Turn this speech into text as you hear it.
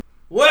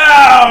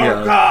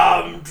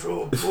Welcome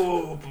to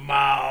Poop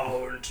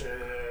Mountain.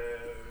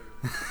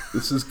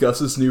 This is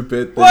Gus's new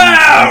bit.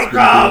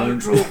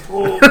 Welcome to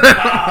Poop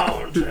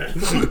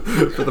Mountain.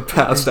 For the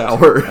past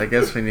hour. I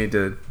guess we need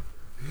to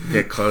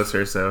get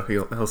closer, so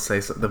he'll say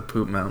the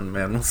Poop Mountain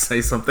Man will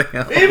say something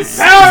else.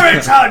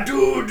 Imperator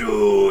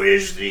Doodoo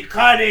is the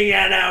cunning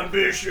and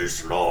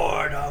ambitious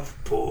lord of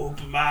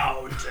Poop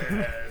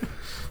Mountain.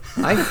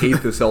 I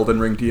hate this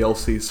Elden Ring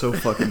DLC so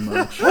fucking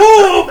much.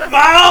 Poop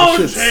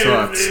Mountain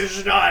sucks.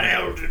 is not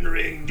Elden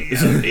Ring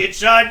DLC.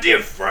 It's a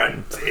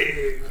different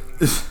thing.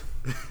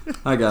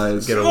 Hi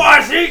guys. You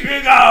are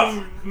thinking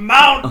of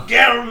Mount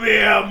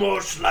Gelmir,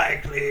 most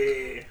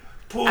likely.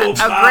 Poop Grand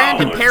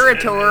Mountain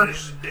Imperator.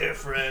 is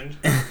different.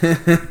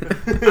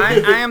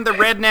 I am the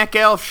redneck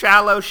elf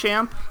Shallow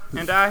Shemp,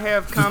 and I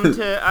have come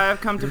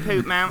to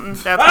Poop Mountain.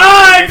 That's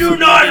I do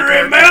not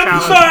remember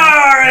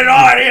an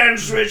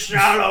audience with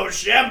Shallow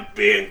Shemp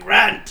being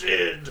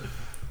granted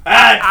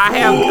at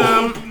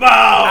Poop Mountain.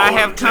 I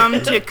have come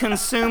to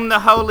consume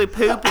the holy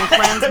poop and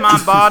cleanse my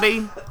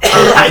body.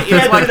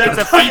 It's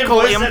a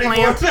fecal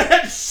implant.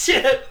 That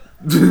shit.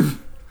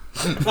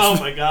 Oh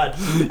my god!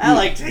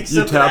 Take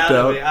something out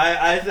of me.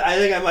 I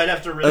think I might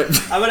have to.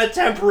 I'm gonna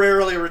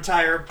temporarily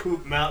retire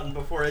Poop Mountain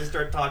before I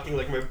start talking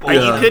like my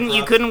balls.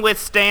 You couldn't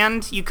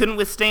withstand Twink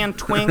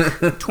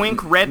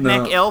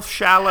redneck elf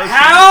Shallow.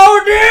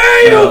 How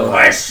dare you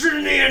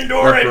question the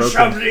endurance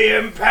of the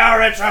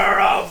Imperator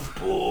of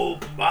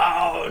Poop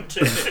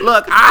Mountain?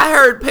 Look, I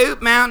heard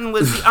Poop Mountain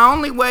was the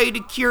only way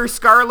to cure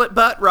scarlet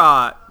butt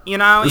rot.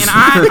 And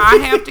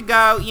I have to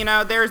go,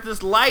 there's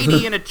this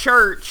lady in a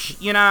church,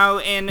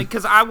 and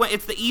because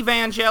it's the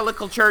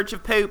Evangelical Church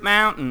of Poop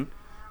Mountain,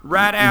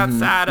 right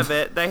outside of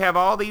it. They have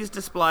all these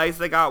displays.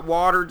 They got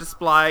water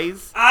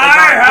displays.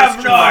 I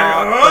have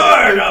not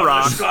heard of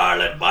the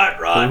scarlet butt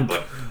rot,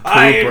 but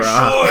I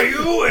assure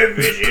you if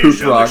it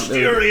is a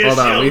mysterious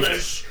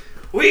illness,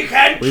 we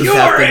can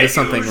cure it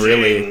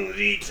using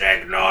the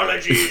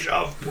technologies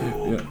of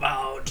Poop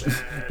Mountain.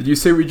 Did you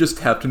say we just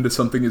tapped into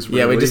something Israeli?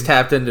 Yeah, we just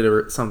tapped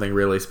into something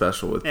really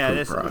special with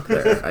Poop Rock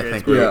there. I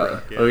think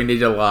we need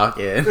to lock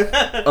in.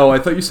 Oh, I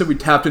thought you said we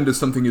tapped into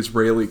something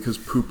Israeli because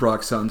Poop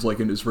Rock sounds like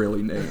an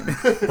Israeli name.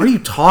 What are you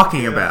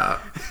talking about?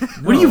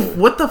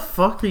 What the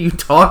fuck are you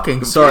talking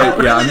about? Sorry,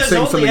 really, I'm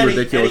saying something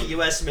ridiculous. Any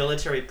U.S.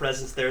 military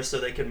presence there so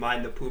they can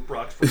mine the Poop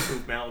Rocks from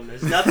Poop Mountain.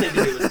 There's nothing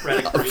to do with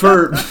spreading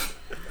freedom.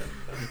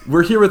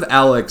 We're here with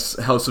Alex,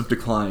 House of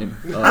Decline.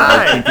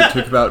 I think it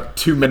took about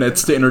 2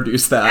 minutes to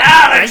introduce that.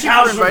 Alex, Thank you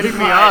for inviting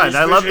me on.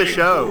 I love the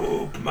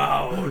show.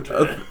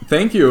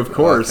 Thank you, of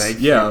course.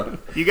 Thank you.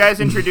 You guys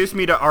introduced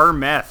me to R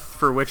meth,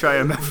 for which I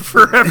am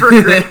forever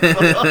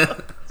grateful.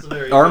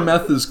 Our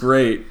meth is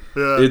great.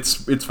 Yeah.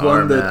 It's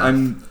one that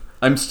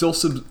I'm still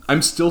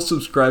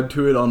subscribed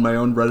to it on my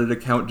own Reddit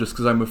account just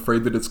because I'm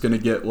afraid that it's gonna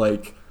get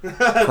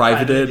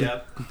privated.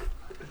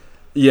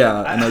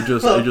 Yeah, and I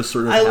just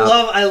sort of.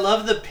 I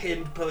love the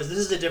pinned post. This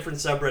is a different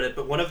subreddit,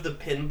 but one of the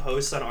pinned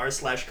posts on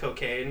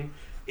r/cocaine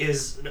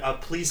is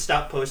please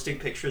stop posting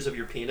pictures of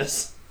your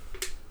penis.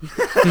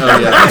 Oh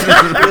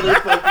yeah. Really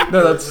fucking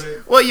that's.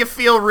 Well, you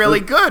feel really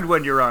good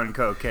when you're on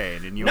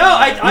cocaine, and you. No,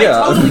 I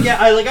totally get.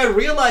 I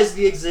realized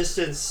the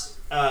existence,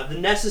 the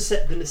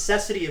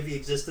necessity of the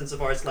existence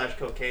of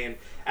r/cocaine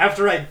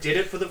after I did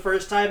it for the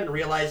first time and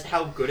realized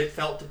how good it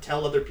felt to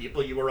tell other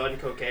people you were on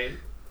cocaine.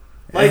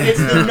 It's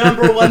the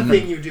number one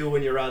thing you do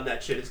when you're on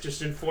that shit. It's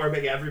just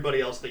informing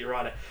everybody else that you're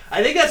on it.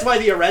 I think that's why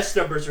the arrest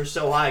numbers are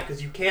so high,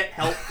 because you can't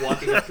help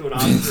walking up to an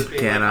officer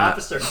being like,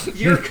 officer,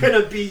 you're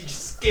gonna be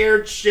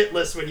scared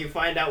shitless when you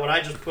find out what I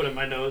just put in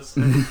my nose.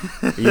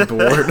 Are you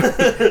bored?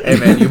 Hey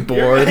man, you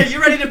bored? You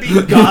ready to be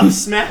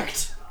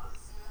gobsmacked?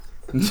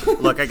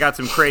 Look, I got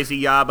some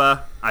crazy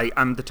yaba.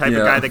 I'm the type of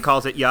guy that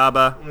calls it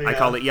yaba. Yeah. I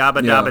call it yabba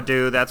dabba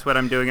doo. That's what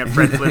I'm doing at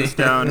Fred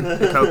Flintstone.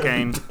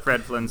 Cocaine,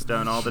 Fred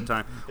Flintstone, all the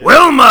time. Yeah.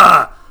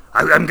 Wilma!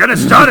 I'm gonna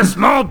start a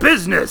small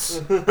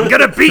business. I'm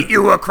gonna beat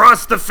you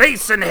across the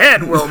face and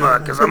head, Wilma,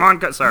 because I'm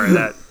on. Sorry,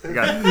 that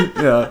got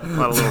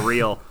a little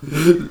real.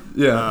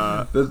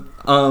 Yeah,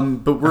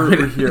 but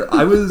we're here.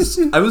 I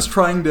was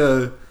trying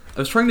to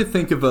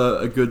think of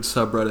a good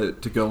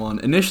subreddit to go on.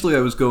 Initially, I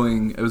was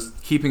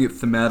keeping it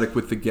thematic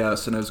with the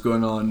guests, and I was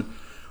going on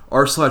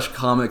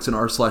r/comics and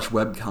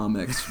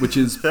r/webcomics, which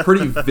is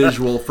pretty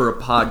visual for a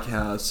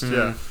podcast.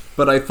 Yeah.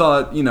 But I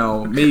thought,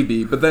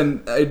 maybe. But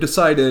then I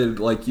decided,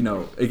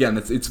 again,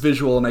 it's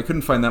visual, and I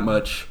couldn't find that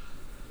much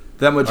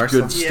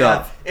good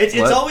stuff.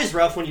 It's always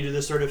rough when you do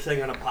this sort of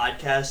thing on a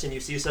podcast and you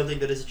see something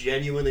that is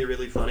genuinely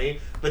really funny,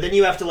 but then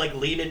you have to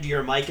lean into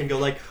your mic and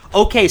go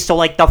okay, so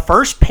the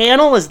first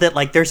panel is that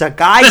there's a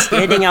guy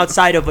standing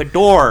outside of a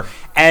door,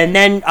 and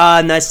then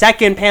on the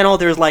second panel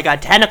there's a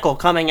tentacle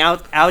coming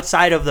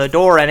outside of the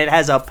door and it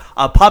has a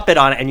puppet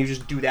on it, and you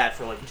just do that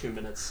for 2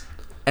 minutes.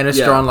 And it's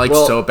drawn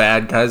so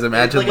bad, guys.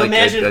 Imagine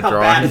imagine a how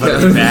drawing, bad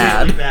but it's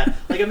bad. Really bad.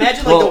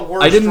 Imagine the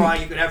worst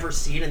drawing you could ever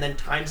see, and then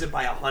times it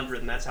by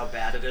 100, and that's how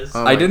bad it is.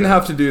 I didn't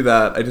have to do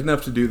that. I didn't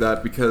have to do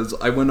that because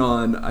I went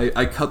on.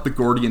 I cut the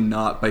Gordian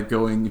knot by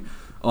going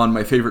on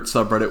my favorite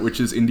subreddit, which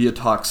is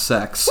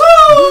IndiaTalksS.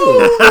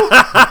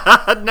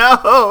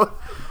 No.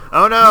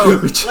 Oh no.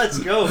 Let's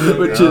go, baby.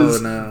 Which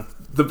is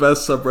the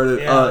best subreddit.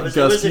 Yeah,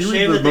 Gus, can you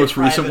read the most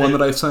recent one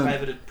that I sent?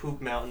 Privated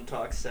Poop Mountain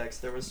Talk Sex.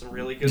 There was some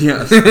really good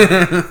Yes.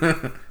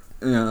 ones.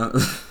 Yeah.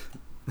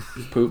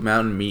 Poop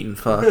Mountain Meat and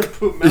Fuck.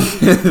 Poop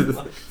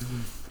Mountain.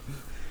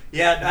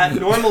 Yeah,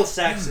 normal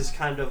sex is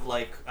kind of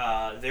like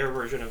their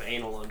version of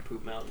anal on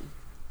Poop Mountain.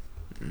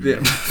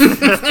 Yeah.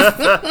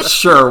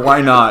 Sure,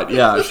 why not?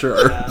 Yeah,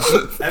 sure.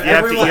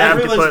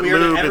 Everyone's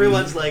weird.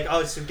 Everyone's like,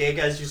 oh, so gay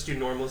guys just do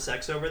normal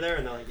sex over there?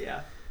 And they're like,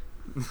 yeah.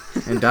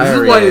 And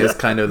diarrhea is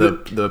kind of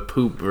the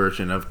poop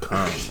version of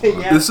cum.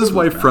 Yeah, this is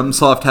why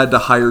FromSoft had to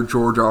hire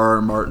George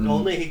R.R. Martin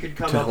only he could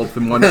come to up help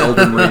them on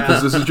Elden Ring,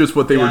 because this is just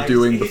what they were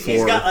doing before.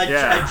 He's got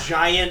a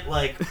giant,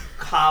 like,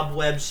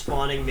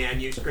 cobweb-spawning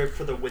manuscript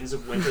for the Winds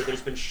of Winter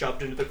that's been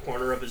shoved into the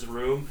corner of his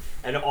room,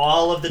 and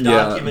all of the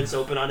documents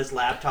open on his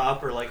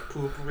laptop are, like,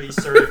 poop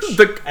research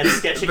and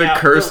sketching out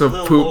the curse of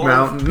Poop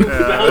Mountain.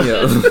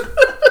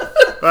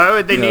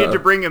 Well, they needed to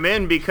bring him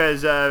in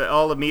because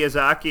all of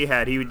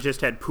Miyazaki he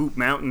just had Poop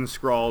Mountain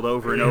scrawled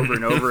over and over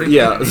and over again.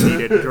 Yeah. And he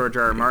needed George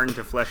R. R. Martin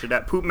to flesh it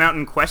out. Poop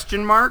Mountain ?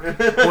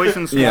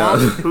 Poison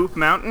Swamp? Poop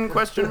Mountain ?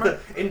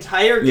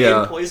 Entire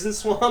game Poison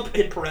Swamp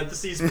in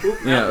parentheses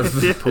Poop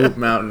Mountain. Yeah, Poop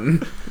Mountain.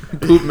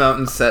 Poop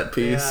Mountain set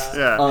piece.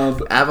 Yeah.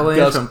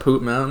 Avalanche on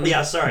Poop Mountain.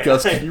 Yeah, sorry.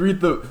 Gus, can you read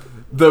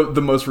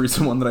the most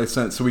recent one that I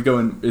sent? So we go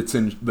in. It's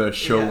in the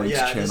show links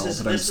channel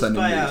that I'm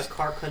sending these. This is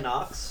by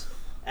Carcanox.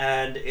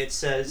 And it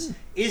says,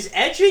 is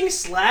edging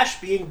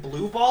 / being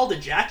blue-balled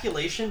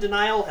ejaculation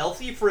denial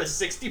healthy for a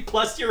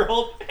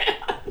 60-plus-year-old man?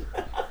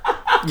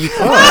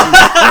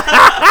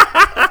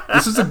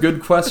 This is a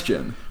good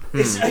question.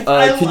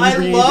 I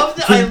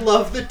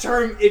love the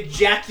term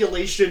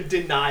ejaculation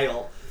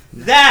denial.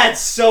 That's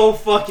so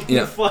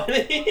fucking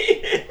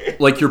funny.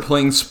 Like you're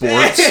playing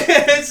sports?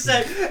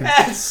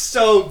 That's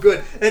so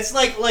good. It's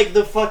like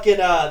the fucking,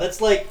 that's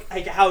like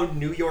how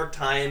New York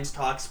Times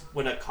talks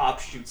when a cop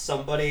shoots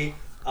somebody.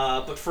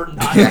 But for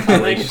not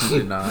killing.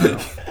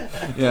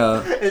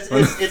 Yeah.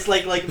 It's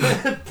like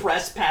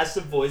press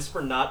passive voice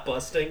for not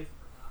busting.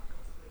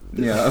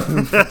 Yeah.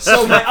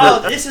 So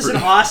this is an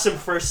awesome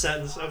first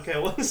sentence. Okay,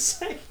 one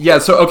second. Yeah,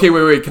 so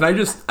wait. Can I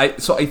just I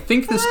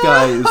think this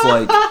guy is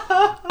like,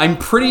 I'm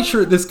pretty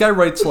sure this guy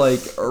writes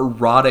like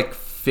erotic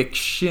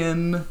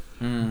fiction,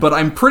 but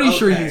I'm pretty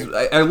sure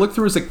I looked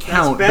through his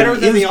account. That's better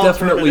than the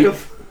definitely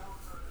alternative.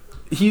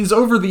 He's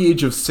over the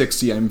age of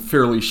 60, I'm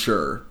fairly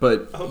sure.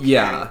 But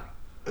yeah.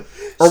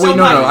 Or So wait,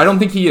 no, I don't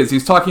think he is.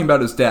 He's talking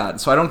about his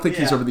dad, so I don't think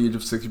he's Yeah. over the age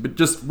of 60. But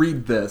just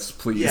read this,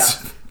 please.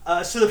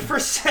 Yeah. So the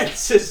first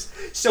sentence is,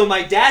 so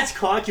my dad's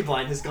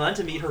concubine has gone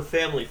to meet her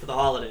family for the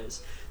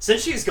holidays.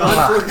 Since she's gone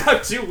for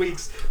about 2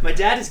 weeks, my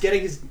dad is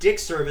getting his dick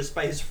serviced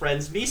by his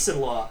friend's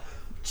niece-in-law.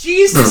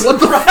 Jesus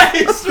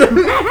Christ! His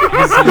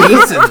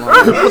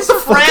niece-in-law. His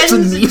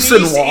friend's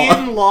niece-in-law?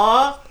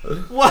 niece-in-law?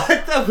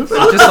 What the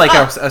fuck? Just like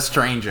a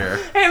stranger.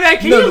 Hey man,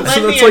 can you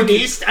lend me a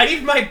niece? I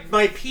need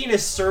my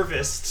penis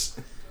serviced.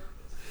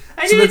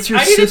 I need to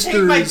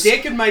take my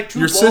dick and my 2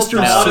 balls to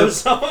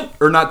AutoZone.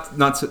 Or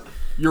not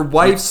your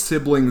wife's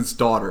sibling's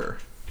daughter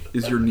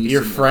is your niece.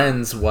 Your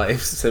friend's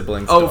wife's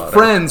sibling's daughter. daughter.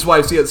 Friend's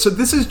wife's. Yeah, so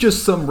this is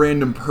just some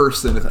random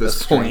person at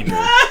this point.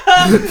 Yeah,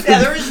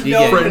 there is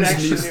no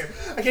connection niece. here.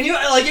 Can you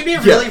it'd be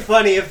really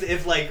funny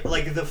if like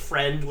the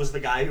friend was the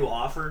guy who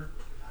offered.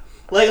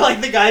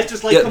 Like the guy's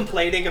just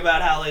complaining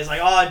about how he's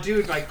like, oh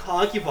dude, my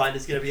concubine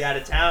is gonna be out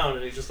of town,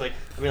 and he's just like,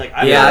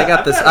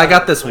 I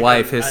got this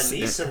wife.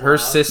 Her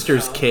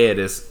sister's so. kid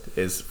is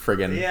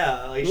friggin'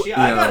 I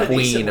got a queen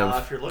niece-in-law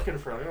of if you're looking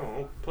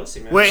for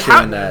pussy man. Wait,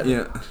 chewing that.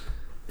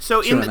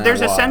 So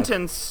there's a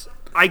sentence.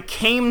 I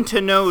came to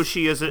know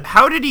she is.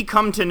 How did he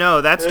come to know?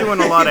 That's doing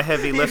a lot of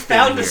heavy lifting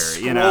found here. a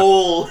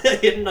scroll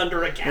hidden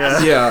under a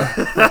casket. Yeah.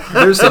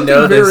 There's something to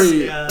know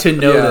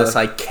this.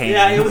 I came.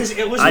 Yeah, it was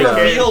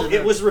revealed.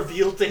 It was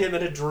revealed to him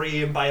in a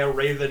dream by a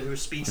raven who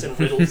speaks in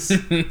riddles.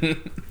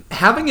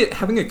 Having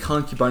a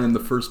concubine in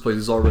the first place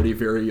is already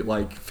very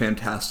like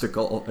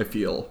fantastical. I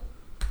feel.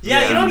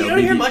 Yeah, you don't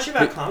hear much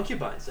about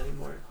concubines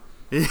anymore.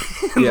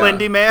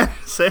 Lindy man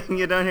saying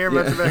you don't hear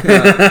much about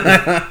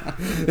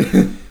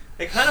it.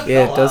 It kind of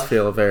it does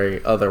feel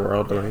very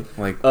otherworldly.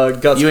 Like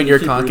Gus, you and your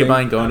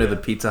concubine going to the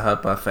Pizza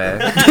Hut buffet.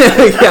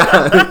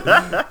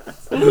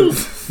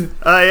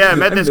 I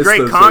met this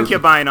great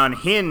concubine on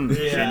Hinge,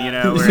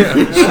 and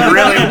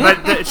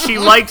where she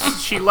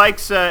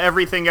likes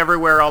everything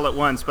everywhere all at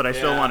once, but I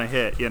still want to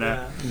hit,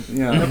 Yeah.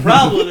 The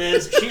problem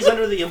is she's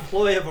under the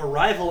employ of a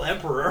rival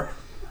emperor.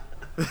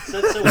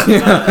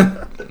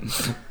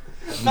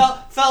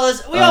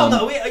 Fellas, we all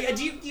know.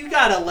 You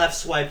got a left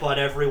swipe on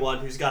everyone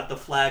who's got the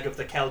flag of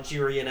the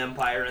Calgerian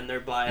Empire in their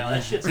bio.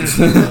 That shit's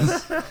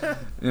ridiculous.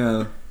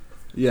 Yeah.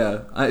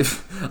 Yeah,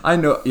 I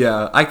know.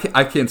 Yeah, I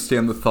can't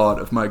stand the thought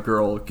of my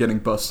girl getting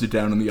busted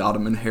down in the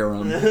Ottoman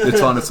harem.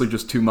 It's honestly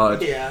just too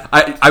much. Yeah.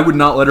 I would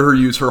not let her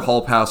use her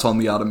hall pass on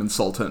the Ottoman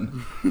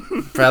Sultan.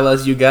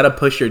 Fellas, you gotta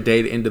push your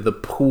date into the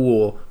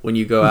pool when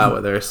you go out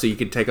with her, so you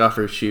can take off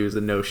her shoes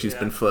and know she's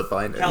been foot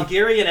blinded.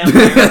 Calgarian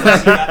Empire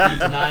must not be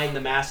denying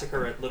the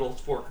massacre at Little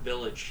Fork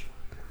Village.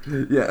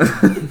 Yeah,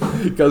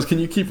 guys, can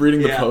you keep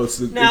reading the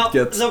post? Now,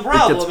 the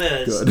problem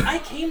is, good. I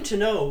came to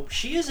know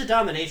she is a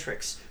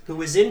dominatrix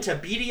who is into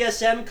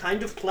BDSM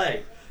kind of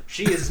play.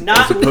 She is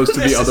not... As opposed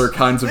to the other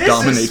kinds of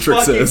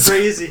dominatrixes. This is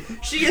fucking crazy.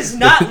 She is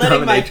not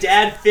letting my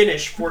dad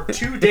finish for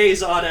 2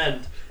 days on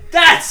end.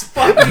 That's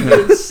fucking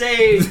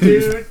insane,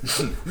 dude.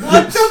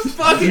 What the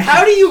fuck?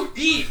 How do you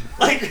eat?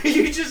 Like, are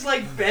you just,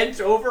 like, bent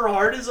over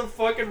hard as a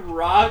fucking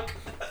rock?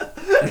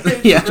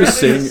 Yeah, just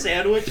saying a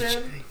sandwich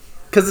in?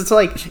 Because it's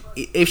like,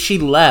 if she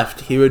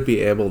left, he would be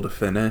able to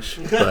finish.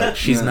 But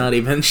she's not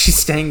even... She's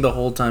staying the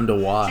whole time to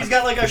watch. She's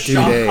got like a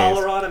shock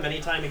collar on him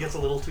anytime he gets a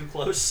little too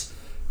close.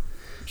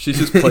 She's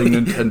just playing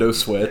Nintendo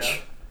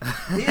Switch.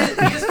 Yeah. He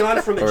has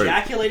gone from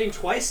ejaculating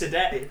twice a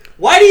day.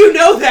 Why do you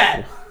know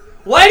that?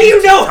 Why do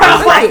you know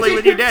how Frankly,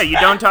 with your dad, you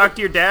don't talk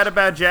to your dad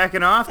about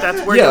jacking off.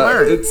 That's where you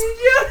learn.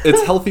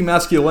 It's healthy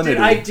masculinity.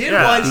 Dude, I did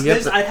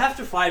once. I'd have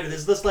to find it.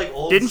 There's this like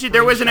old. Didn't you?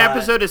 There was an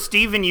episode of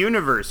Steven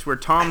Universe where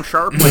Tom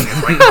Sharpling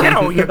is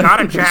like, you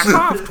gotta jack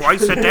off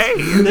twice a day.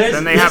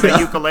 Then they have a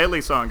ukulele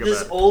song about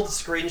this it. old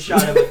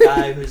screenshot of a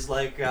guy who's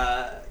like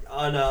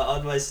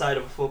on my side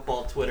of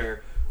football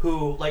Twitter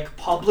who like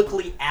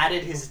publicly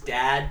added his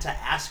dad to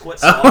ask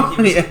what song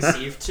he was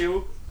conceived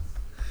to.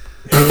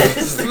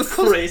 It's the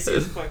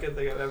craziest fucking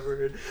thing I've ever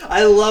heard.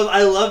 I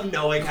love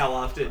knowing how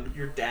often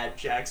your dad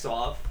jacks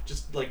off.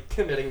 Just like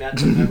committing that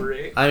to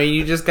memory. I mean,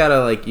 you just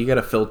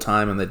gotta fill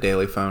time on the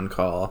daily phone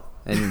call,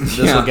 and this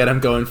will get him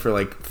going for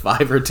like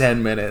 5 or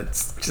 10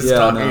 minutes, just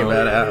talking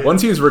about how.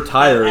 Once he's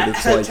retired,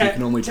 it's like you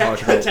can only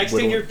talk about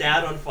texting your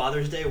dad on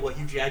Father's Day. What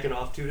you jacking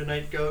off to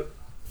tonight, goat?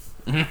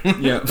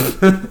 Yeah.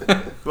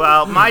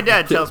 Well, my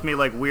dad tells me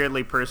like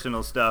weirdly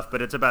personal stuff,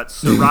 but it's about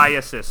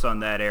psoriasis on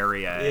that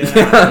area.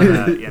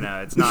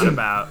 Yeah. It's not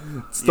about.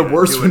 It's the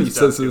worst when he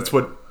says it's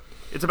what.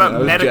 It's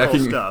about medical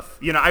stuff.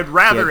 I'd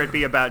rather it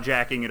be about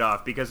jacking it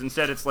off because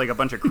instead it's like a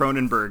bunch of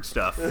Cronenberg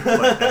stuff.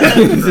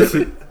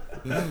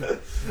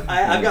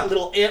 I've got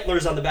little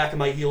antlers on the back of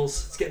my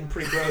heels. It's getting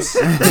pretty gross.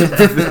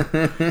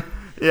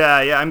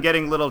 Yeah, I'm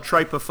getting little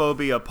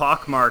trypophobia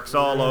pockmarks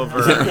all over.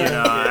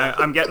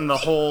 I'm getting the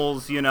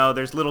holes.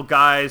 There's little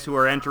guys who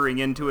are entering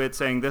into it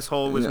saying this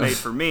hole was made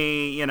for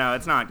me.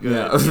 It's not good.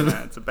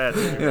 Yeah. It's a bad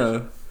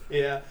thing.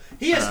 Yeah.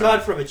 He has gone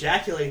from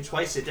ejaculating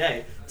twice a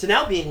day to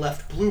now being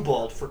left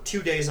blue-balled for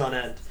 2 days on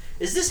end.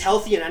 Is this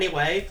healthy in any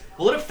way?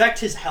 Will it affect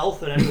his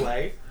health in any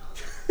way?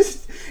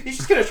 He's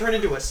just going to turn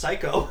into a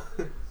psycho.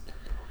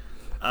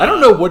 I don't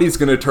know what he's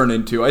going to turn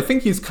into. I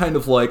think he's kind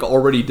of like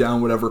already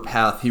down whatever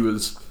path he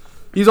was.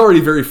 He's already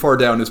very far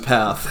down his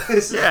path.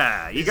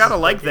 Yeah, you gotta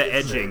like the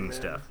edging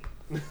stuff.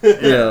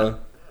 Yeah.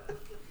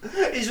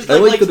 He's just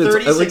like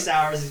 36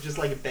 hours, he's just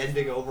like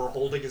bending over,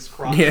 holding his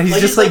crotch. Yeah, he's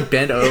just like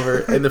bent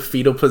over in the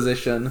fetal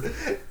position.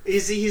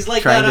 He's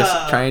like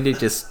trying to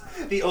just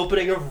the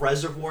opening of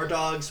Reservoir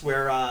Dogs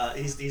where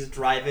he's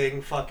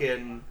driving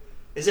fucking.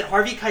 Is it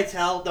Harvey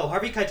Keitel? No,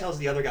 Harvey Keitel's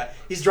the other guy.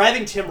 He's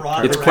driving Tim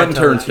Roth. It's Quentin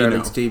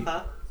Tarantino.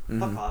 Huh?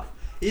 Fuck off.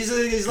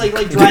 He's like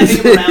driving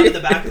him around in the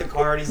back of the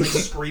car, and he's like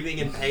screaming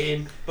in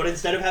pain. But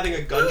instead of having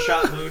a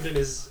gunshot wound in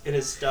his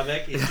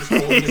stomach, he's just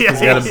holding his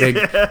balls. He's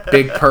got a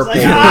big purple.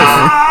 Like,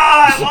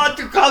 I want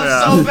to come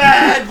so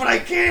bad, but I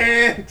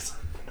can't.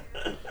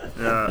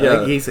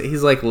 Yeah,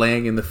 he's like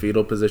laying in the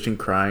fetal position,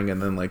 crying,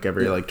 and then like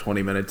every like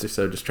 20 minutes or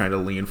so, just trying to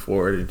lean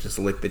forward and just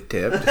lick the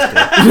tip, just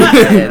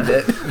to end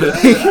it.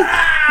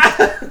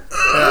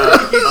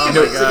 Oh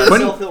my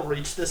god! He'll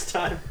reach this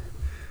time.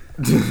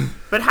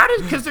 But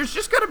because there's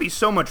just got to be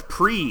so much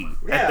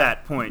at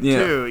that point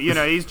too.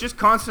 He's just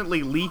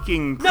constantly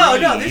leaking pre. No,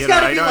 there's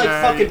got to be like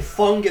fucking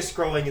fungus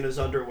growing in his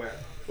underwear.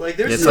 Like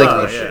there's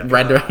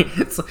rendering.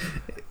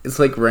 It's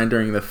like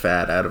rendering the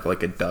fat out of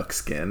like a duck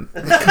skin.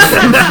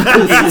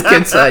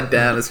 Skin side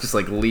down, it's just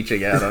like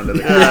leaching out onto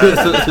the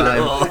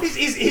ground.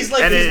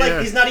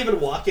 He's not even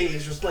walking.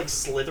 He's just like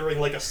slithering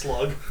like a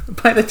slug.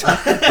 By the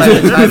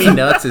time he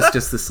nuts, it's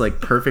just this like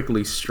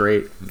perfectly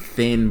straight,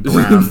 thin,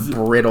 brown,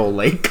 brittle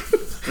lake.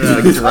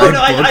 I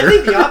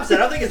think the opposite. I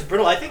don't think it's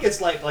brittle. I think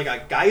it's like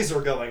a geyser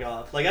going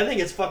off. Like I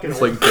think it's fucking.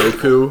 It's like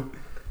Goku.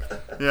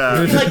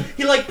 Yeah.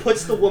 He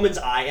puts the woman's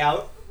eye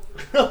out.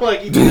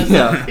 Like he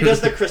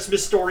does the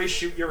Christmas Story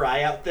shoot your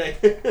eye out thing.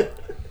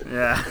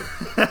 Yeah.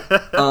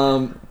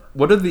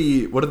 What do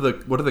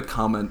the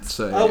comments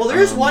say? Well,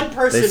 there's one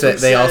person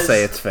they all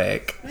say it's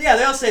fake. Yeah,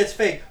 they all say it's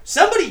fake.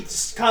 Somebody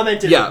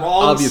commented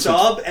wrong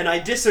sub, and I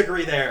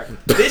disagree there.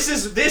 This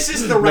is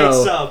the right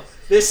sub.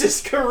 This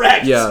is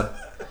correct. Yeah.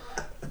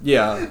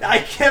 I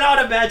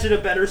cannot imagine a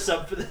better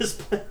sub for this.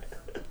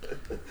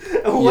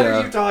 What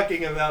are you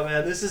talking about,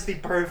 man? This is the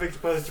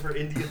perfect post for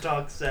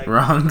IndiaTalksS.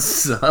 Wrong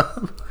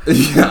sub.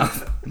 Yeah.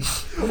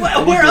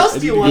 Where else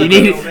do you want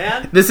to go,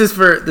 man? This is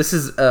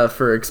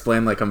for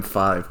explain like I'm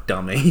 5,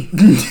 dummy.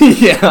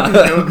 Yeah.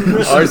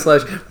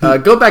 r/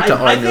 go back to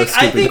our no I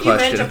stupid think you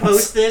questions. meant to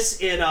post this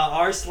in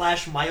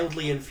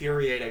r/mildly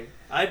infuriating.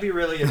 I'd be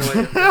really annoyed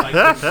if I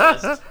couldn't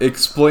post.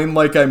 Explain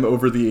like I'm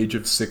over the age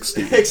of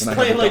 60.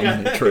 Explain like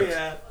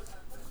yeah.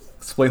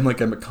 Explain like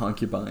I'm a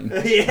concubine.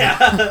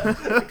 Yeah.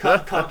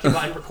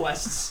 Concubine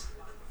requests.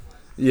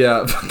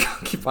 Yeah,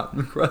 concubine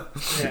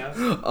requests. Yeah.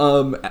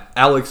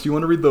 Alex, do you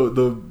want to read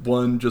the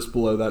one just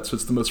below that? So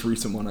it's the most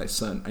recent one I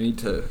sent. I need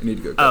to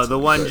go. Oh, the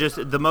one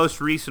the most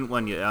recent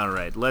one. Yeah, all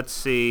right. Let's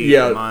see.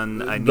 Yeah,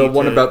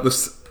 about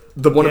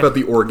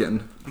the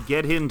organ.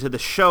 Get into the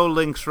show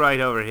links right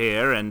over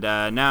here, and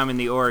now I'm in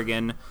the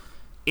organ.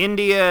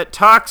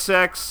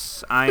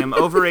 IndiaTalksS. I am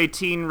over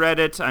 18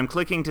 Reddit. I'm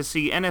clicking to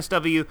see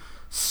NSW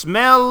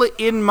smell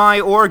in my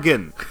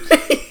organ.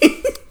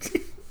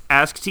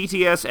 Ask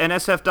TTS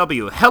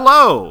NSFW.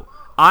 Hello,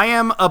 I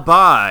am a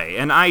bi,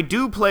 and I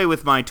do play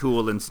with my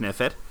tool and sniff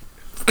it.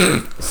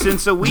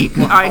 Since a week,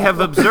 I have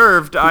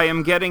observed I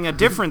am getting a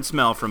different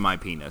smell from my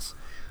penis.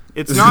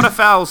 It's not a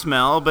foul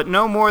smell, but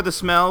no more the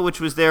smell which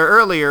was there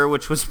earlier,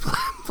 which was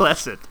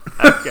pleasant.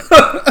 Okay.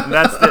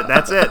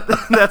 That's it.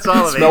 That's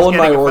all of it. Smell in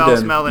my organ. Foul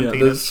smell in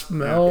penis. The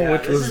smell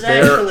which was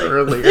there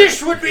earlier.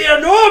 This would be a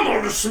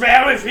normal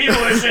smell if he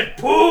was at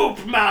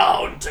Poop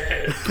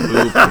Mountain.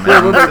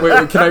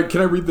 Wait.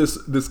 Can I read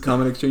this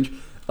comment exchange?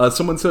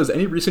 Someone says,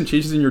 any recent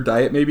changes in your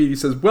diet? Maybe he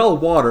says, well,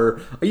 water.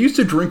 I used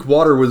to drink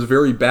water was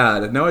very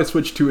bad, and now I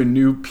switched to a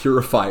new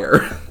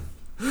purifier.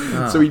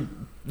 Oh. So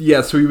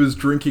he was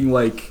drinking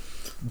like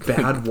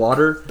bad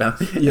water.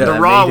 The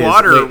raw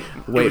water.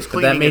 Wait,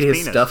 but that made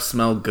his stuff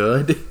smell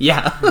good.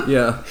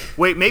 Yeah.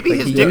 Wait, maybe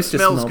his dick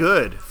smells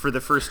good for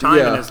the first time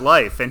in his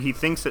life, and he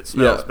thinks it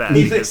smells bad.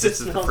 He thinks it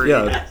smells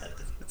bad.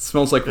 It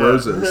smells like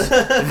roses.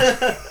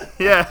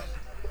 Yeah.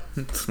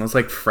 It smells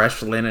like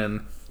fresh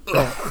linen.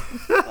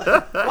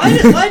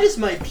 Why does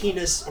my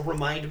penis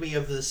remind me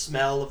of the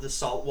smell of the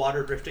salt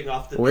water drifting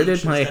off the beach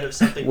instead of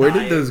something Where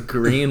dying? did those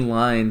green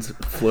lines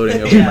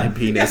floating over my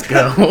penis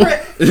go?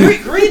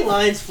 Green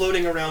lines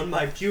floating around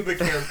my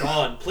pubic hair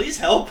gone. Please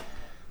help.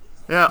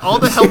 Yeah, all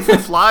the helpful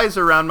flies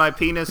around my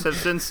penis have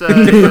since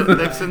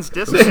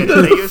dissipated.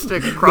 They used to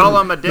crawl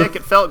on my dick.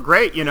 It felt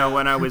great,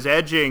 when I was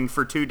edging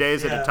for 2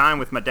 days at a time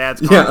with my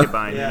dad's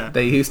concubine. Yeah.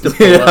 They used to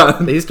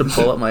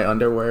pull up my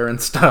underwear and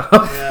stuff.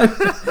 Yeah.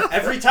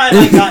 Every time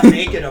I got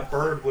naked, a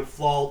bird would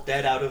fall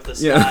dead out of the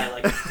sky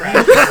like a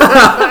crash.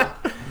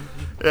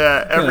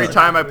 Yeah, every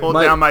time I pulled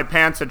down my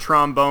pants, a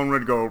trombone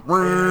would go.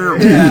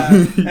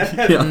 And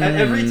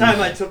every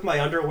time I took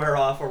my underwear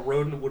off, a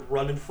rodent would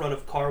run in front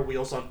of car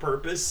wheels on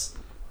purpose.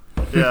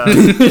 Yeah.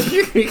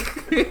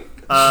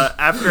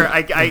 After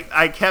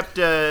I kept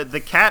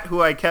the cat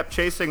who I kept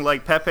chasing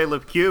like Pepe Le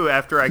Pew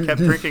after I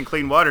kept drinking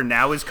clean water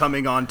now is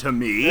coming on to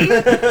me.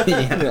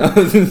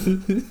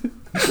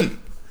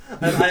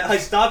 I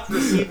stopped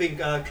receiving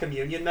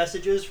communion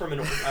messages from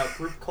a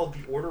group called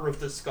the Order of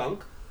the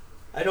Skunk.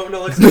 I don't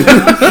know what's going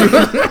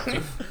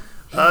on.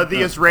 The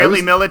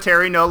Israeli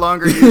military no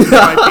longer uses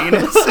my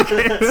penis.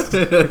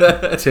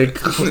 To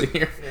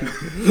clear.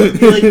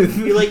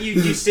 Yeah.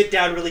 You sit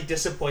down really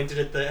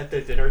disappointed at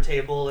the dinner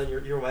table, and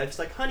your wife's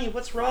like, "Honey,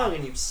 what's wrong?"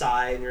 And you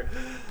sigh, and you're,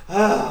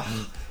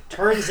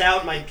 turns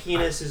out my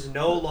penis is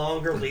no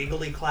longer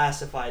legally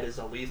classified as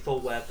a lethal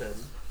weapon.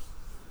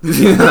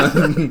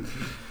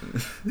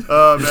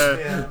 Oh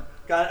man.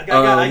 Yeah.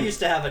 I used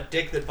to have a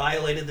dick that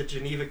violated the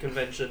Geneva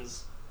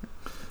Conventions.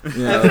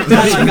 Yeah. Every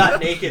time I got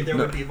naked, there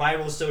would be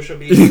viral social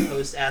media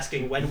posts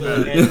asking when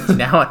will it end.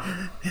 Now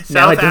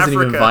it doesn't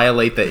even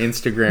violate the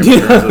Instagram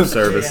terms of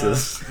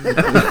services.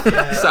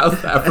 Yeah.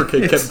 South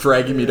Africa kept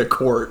dragging me to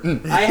court.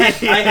 I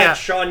had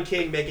Sean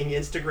King making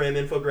Instagram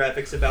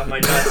infographics about my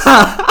nuts.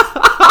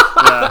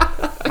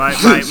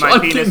 My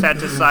penis had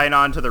to sign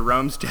on to the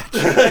Rome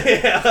Statute.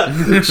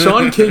 Yeah.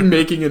 Sean King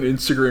making an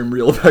Instagram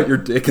reel about your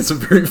dick is a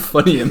very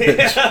funny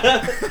image.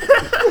 Yeah.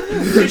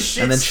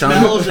 And then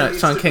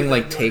Sean King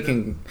like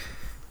taking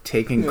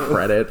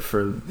credit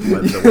for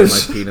the way my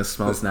penis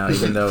smells now,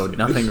 even though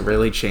nothing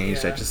really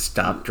changed. I just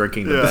stopped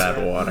drinking the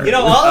bad water.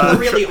 All of the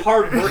really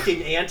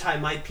hard-working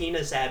anti-my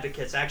penis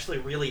advocates actually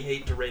really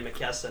hate DeRay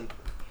McKesson.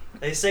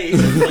 They say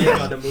he's a plague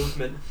on the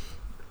movement.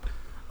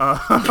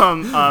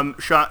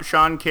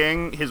 Sean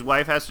King, his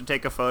wife has to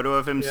take a photo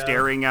of him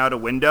staring out a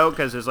window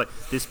because it's like,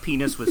 this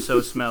penis was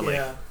so smelly.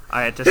 Yeah.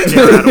 I had to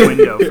stare out a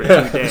window for 2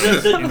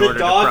 days. The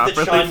dog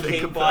that Sean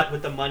King bought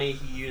with the money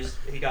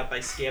he got by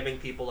scamming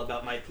people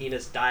about my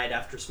penis died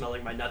after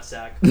smelling my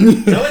nutsack. So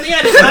in the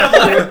end, it kind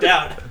of worked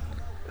out.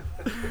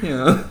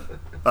 Yeah.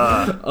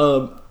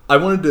 I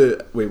wanted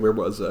to wait. Where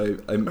was I?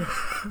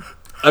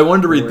 I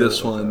wanted to read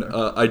this one.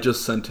 I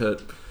just sent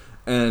it.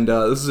 And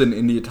this is an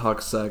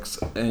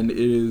IndiaTalksS, and it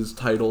is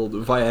titled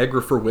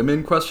 "Viagra for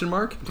Women?" ?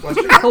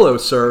 Hello,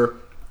 sir.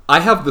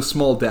 I have the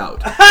small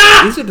doubt.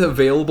 Is it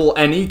available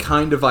any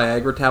kind of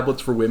Viagra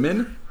tablets for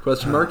women? ?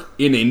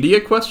 In India? ?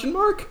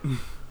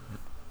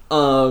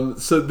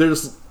 So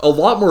there's a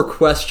lot more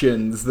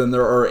questions than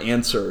there are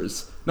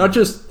answers. Not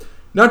just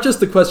Not just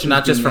the questions.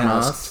 Not just being from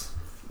asked. us.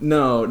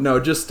 No,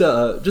 just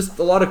a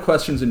lot of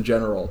questions in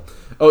general.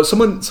 Oh,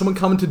 someone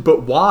commented,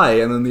 but why?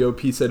 And then the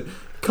OP said,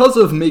 "'Cause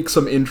of make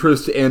some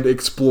interest and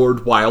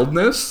explored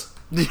wildness."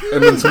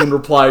 And then someone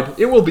replied,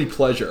 "It will be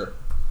pleasure."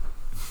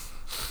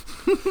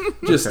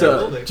 Just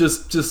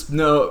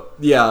no,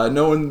 yeah,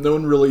 no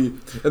one really.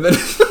 And then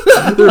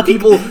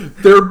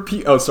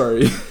oh,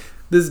 sorry.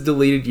 This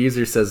deleted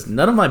user says,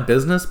 "None of my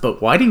business,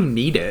 but why do you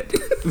need it?"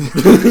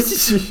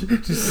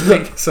 Just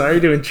like,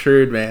 sorry to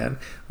intrude, man.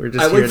 We're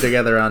just here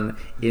together on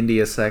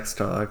India Sex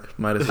Talk.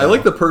 Might as well. I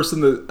like the person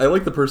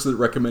that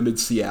recommended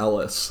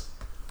Cialis.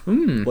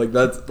 Like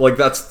that's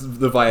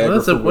the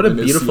Viagra. Well, what a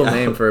beautiful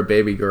name for a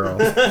baby girl.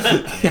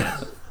 Yeah.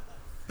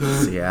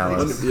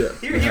 Cialis. Yeah.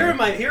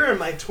 Here are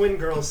my twin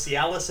girls,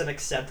 Cialis and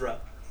Excedra.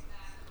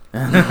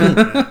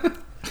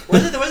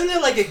 Wasn't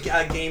there like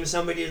a game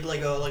somebody did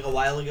like a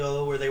while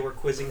ago where they were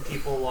quizzing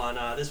people on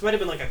this might have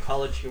been like a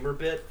College Humor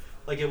bit,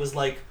 like it was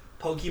like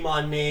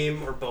Pokemon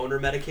name or boner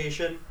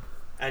medication,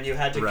 and you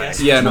had to guess.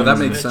 Yeah, no, that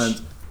makes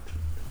sense.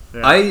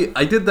 Yeah.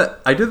 I did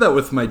that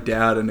with my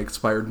dad and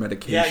expired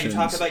medications. Yeah, you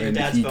talk about your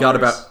dad's he boners. got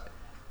about.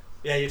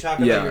 Yeah, you talk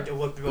about your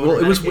what well,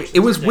 it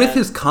was with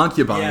his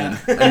concubine.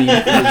 Yeah. And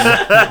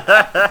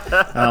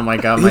oh my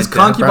god, his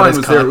concubine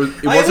was there.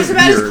 It was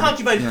about weird. his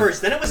concubine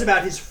first. Then it was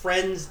about his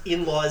friend's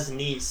in-law's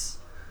niece.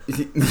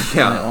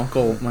 Yeah,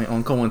 my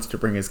uncle wants to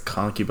bring his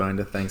concubine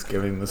to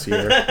Thanksgiving this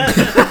year.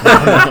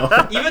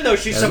 Even though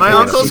she's my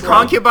uncle's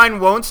concubine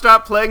won't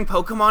stop playing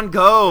Pokemon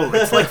Go.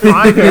 It's like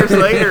 5 years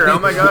later. Oh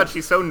my god,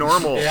 she's so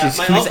normal. Yeah,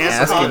 my uncle's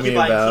asking me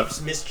about keeps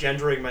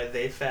misgendering my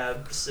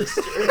they-fab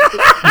sister.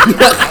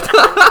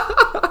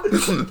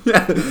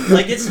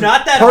 Like it's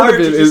not that hard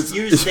to just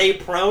use they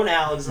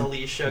pronouns,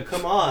 Alicia.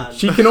 Come on.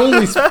 She can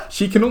only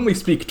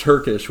speak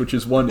Turkish, which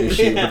is one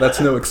issue, but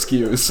that's no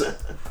excuse.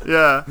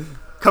 Yeah.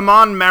 Come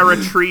on,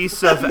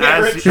 Meritrice of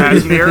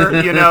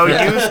Asmir. You know,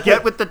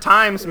 get with the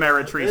times,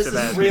 Meritrice of Asmir.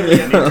 This is really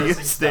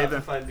embarrassing stuff,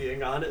 if I'm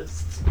being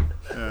honest.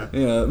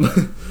 Yeah.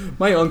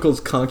 My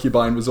uncle's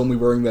concubine was only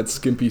wearing that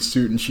skimpy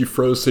suit, and she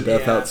froze to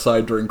death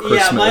outside during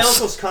Christmas. Yeah, my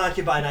uncle's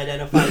concubine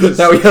identifies as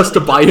now he has to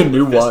buy a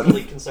new one.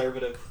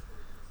 Conservative.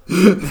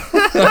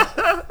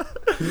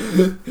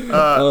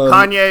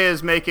 Kanye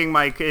is making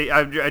my.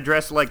 I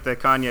dress like the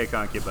Kanye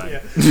concubine.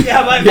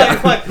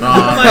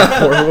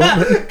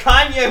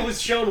 Kanye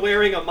was shown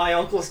wearing a my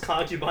uncle's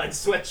concubine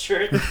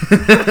sweatshirt.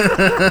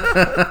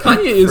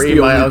 Kanye is Free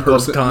the my only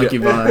uncle's person.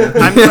 concubine.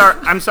 Yeah.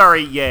 I'm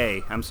sorry.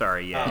 Yay. I'm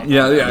sorry. Yay.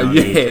 Oh,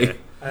 Yay.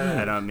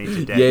 I don't mean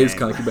to dead Ye's name.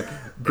 concubine.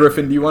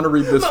 Griffin, do you want to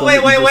read this one? Wait.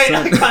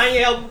 A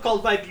Kanye album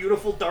called My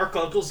Beautiful Dark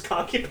Uncle's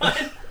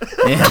Concubine?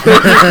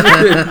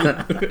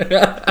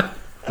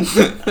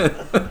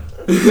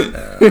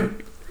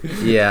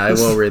 Yeah, I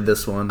will read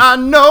this one. I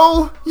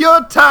know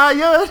you're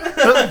tired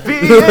of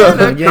being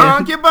a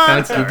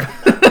concubine.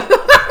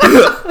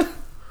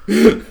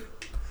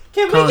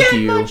 Can we get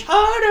much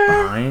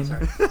harder?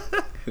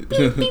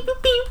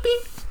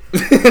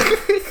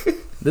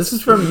 This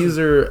is from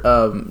user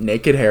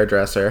Naked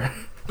Hairdresser.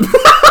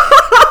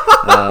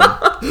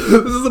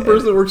 This is the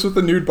person that works with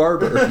the nude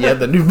barber. Yeah,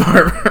 the nude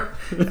barber.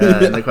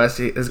 And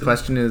his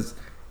question is,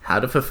 how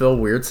to fulfill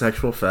weird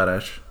sexual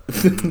fetish.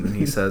 And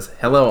he says,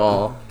 "Hello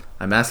all.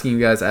 I'm asking you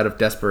guys out of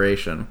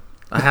desperation.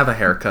 I have a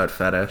haircut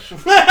fetish.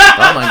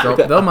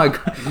 Though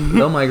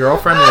my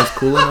girlfriend was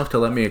cool enough to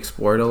let me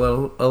explore it a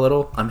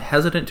little, I'm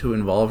hesitant to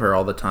involve her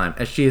all the time,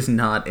 as she is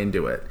not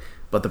into it.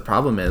 But the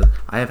problem is,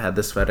 I have had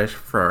this fetish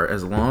for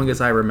as long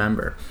as I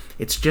remember.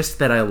 It's just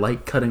that I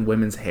like cutting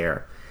women's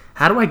hair.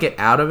 How do I get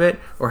out of it,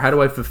 or how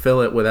do I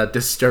fulfill it without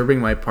disturbing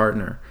my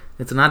partner?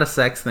 It's not a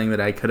sex thing that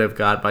I could have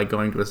got by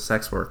going to a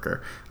sex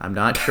worker. I'm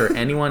not sure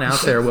anyone out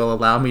there will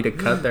allow me to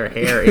cut their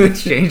hair in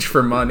exchange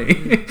for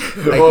money."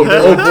 Oh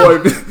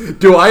boy,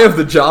 do I have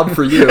the job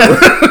for you?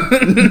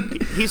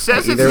 He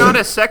says it's not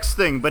a sex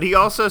thing, but he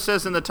also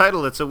says in the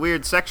title it's a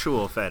weird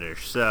sexual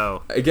fetish.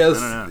 So I guess.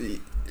 I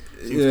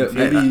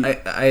don't know.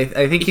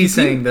 I think he's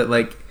saying that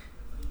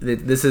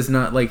that this is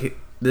not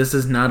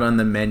on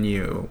the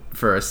menu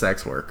for a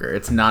sex worker.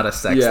 It's not a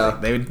sex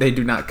thing. They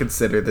do not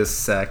consider this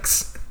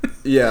sex.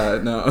 Yeah,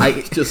 no.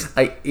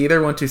 I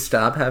either want to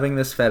stop having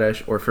this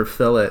fetish or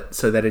fulfill it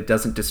so that it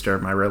doesn't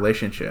disturb my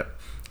relationship.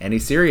 Any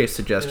serious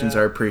suggestions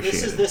are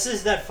appreciated. This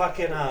is that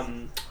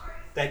fucking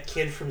that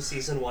kid from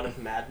season 1 of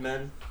Mad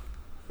Men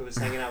who was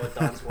hanging out with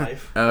Don's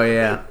wife. Oh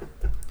yeah.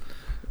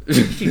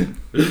 You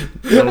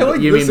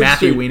mean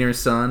Matthew Weiner's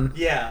son?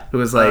 Yeah. Who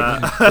was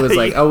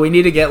like, oh, we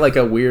need to get like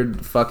a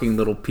weird fucking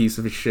little piece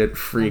of shit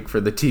freak for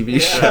the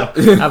TV show.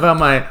 How about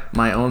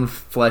my own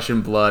flesh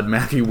and blood,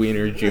 Matthew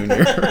Weiner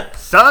Jr.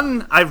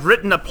 Son, I've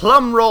written a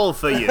plum roll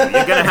for you. You're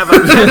gonna have a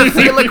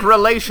pedophilic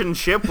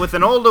relationship with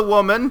an older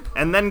woman,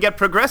 and then get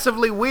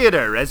progressively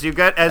weirder as you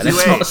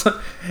age.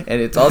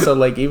 And it's also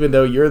like, even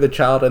though you're the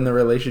child in the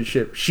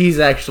relationship, she's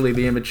actually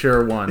the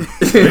immature one.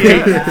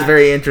 It's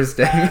very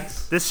interesting.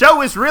 The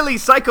show is really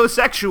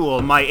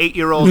psychosexual, my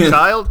 8-year-old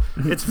child.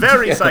 It's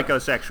very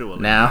psychosexual.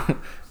 Now,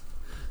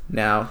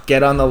 Now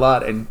get on the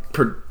lot and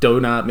do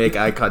not make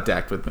eye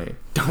contact with me.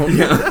 Don't.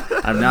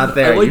 I'm not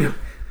there.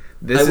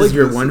 This is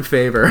your one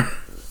favor.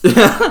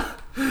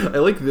 I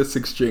like this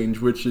exchange,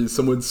 which is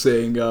someone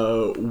saying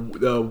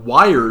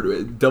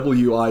wired,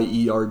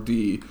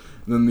 W-I-E-R-D,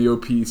 and then the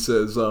OP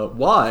says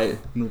why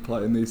in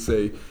reply, and they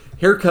say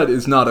haircut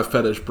is not a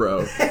fetish,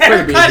 bro.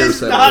 Haircut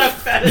is not a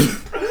fetish.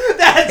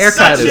 That's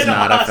haircut such is an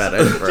not awesome, a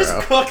fetish, bro. Just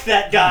cook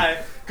that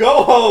guy.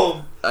 Go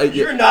home.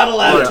 You're not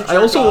allowed to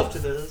jerk off to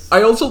this.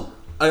 I also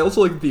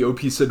like the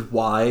OP said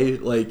why.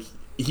 Like,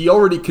 he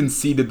already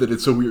conceded that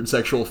it's a weird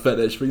sexual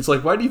fetish, but he's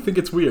like, why do you think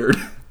it's weird?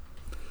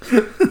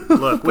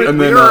 Look,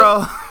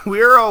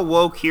 we're all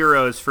woke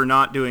heroes for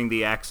not doing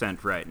the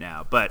accent right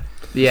now, but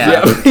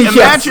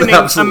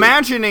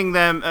imagining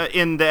them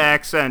in the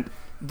accent.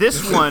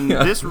 This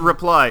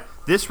reply.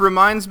 This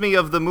reminds me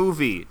of the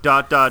movie. ...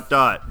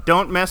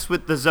 Don't mess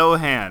with the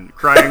Zohan.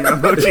 Crying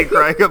emoji.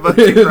 Crying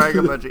emoji. Crying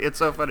emoji. It's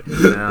so funny.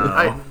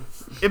 No.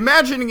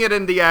 Imagining it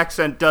in the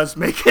accent does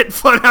make it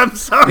fun. I'm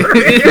sorry.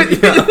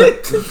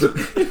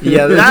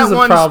 Yeah, this that is a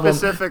one problem.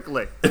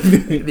 specifically.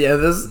 Yeah,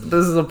 this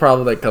is a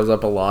problem that comes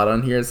up a lot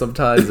on here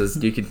sometimes,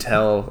 is you can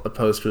tell a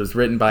post was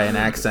written by an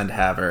accent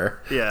haver.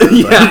 Yeah.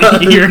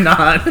 But you're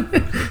not. Look,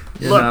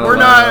 we're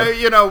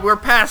allowed. not, we're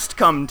past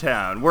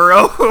Cumtown.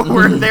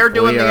 They're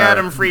doing the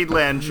Adam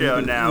Friedland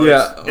show now.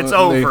 Yeah, it's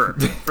over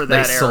for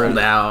that They era. sold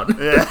out.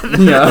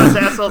 Those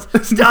assholes.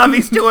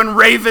 Stabby's doing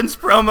Ravens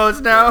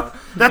promos now.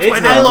 That's why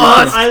they I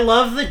lost.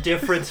 love the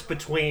difference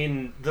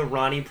between the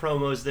Ronnie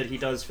promos that he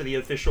does for the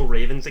official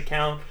Ravens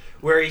account,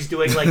 where he's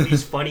doing like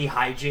these funny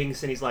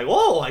hijinks and he's like,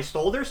 "Oh, I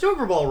stole their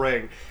Super Bowl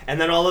ring," and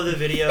then all of the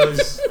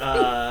videos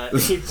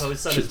he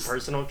posts on his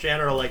personal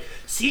channel are like,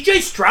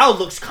 "CJ Stroud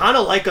looks kind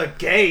of like a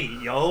gay,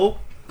 yo.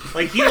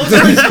 Like he looks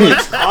like he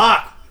likes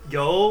cock,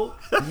 yo."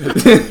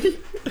 It's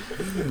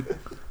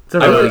a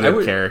really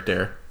good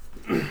character.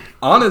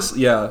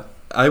 Honestly, yeah.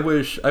 I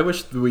wish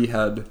we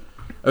had.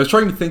 I was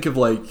trying to think of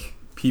like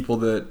people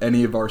that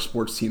any of our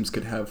sports teams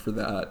could have for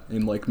that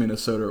in like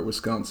Minnesota or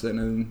Wisconsin,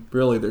 and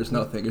really there's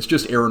nothing. It's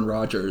just Aaron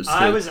Rodgers.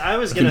 I was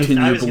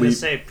gonna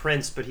say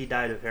Prince, but he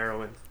died of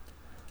heroin.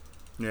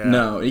 Yeah.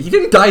 No, he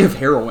didn't die of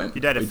heroin. He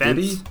died of Did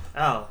fentanyl. he?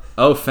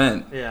 Oh,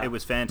 Fent. yeah. It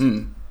was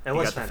fentanyl. It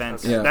was got the fentanyl.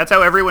 fence. Yeah. That's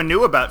how everyone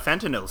knew about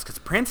fentanyls, because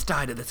Prince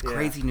died of this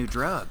crazy new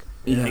drug.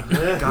 Yeah.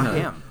 Got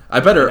him. I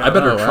better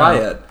try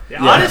wow. it.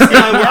 Yeah, honestly,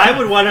 I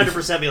would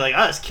 100% be like,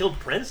 "Oh, it's killed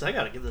Prince. I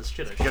gotta give this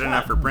shit a shot." Good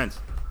enough for Prince.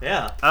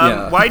 Yeah.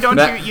 Why don't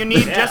That- you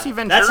need Yeah. Jesse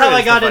Ventura? That's how I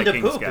as got the into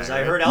Vikings poop, because guy,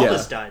 I heard right?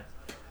 Elvis died.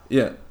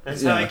 Yeah.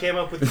 That's how I came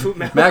up with Poop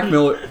Mountain.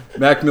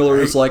 Mac Miller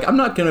was like, I'm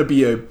not gonna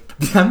be a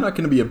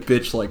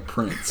bitch like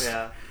Prince.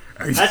 Yeah.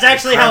 That's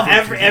actually how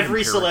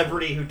every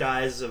celebrity who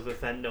dies of a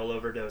fentanyl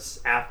overdose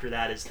after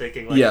that is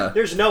thinking, like, Yeah.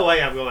 there's no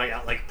way I'm going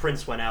out like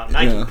Prince went out, and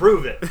I can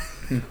prove it.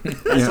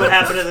 That's what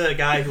happened to the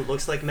guy who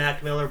looks like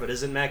Mac Miller but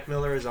isn't Mac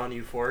Miller, is on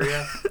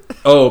Euphoria.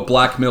 Oh,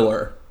 Black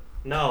Miller.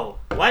 No.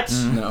 What?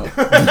 No.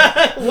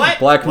 What?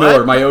 Black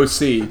Miller, my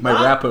OC, my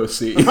rap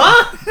OC.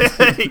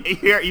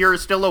 Huh? You're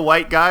still a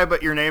white guy,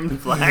 but you're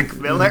named Black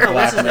Miller.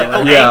 What's his name?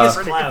 Oh, Yeah. Angus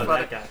Cloud,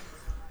 that guy.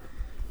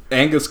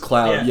 Angus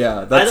Cloud,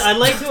 yeah. That's I'd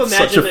like to such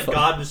imagine a that fun-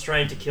 God was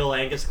trying to kill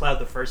Angus Cloud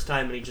the first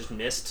time and he just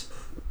missed.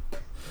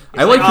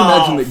 I like to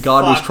imagine that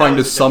God was fuck, trying that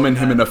to was a summon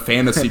different him in guy. a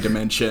fantasy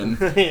dimension,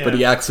 Yeah. but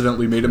he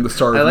accidentally made him the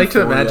star of I like to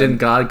Euphoria. imagine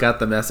God got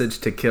the message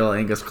to kill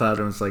Angus Cloud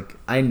and was like,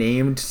 I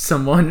named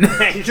someone.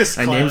 Angus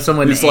I Cloud. named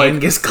someone He's like-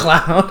 Angus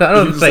Cloud. I He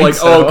don't was think like,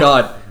 so. oh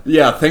God,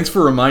 yeah, thanks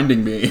for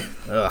reminding me.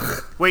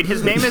 Ugh. Wait,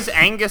 his name is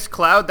Angus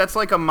Cloud? That's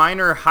like a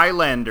minor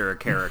Highlander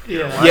character.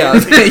 Yeah.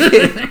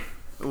 Yeah.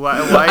 Why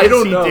I is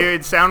don't he know. dude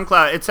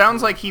SoundCloud? It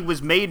sounds like he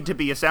was made to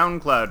be a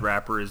SoundCloud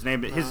rapper. His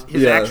name, his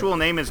Yeah. actual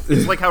name is.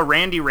 It's like how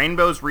Randy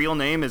Rainbow's real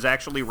name is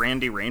actually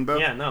Randy Rainbow.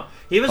 Yeah, no.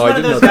 He was Oh, I one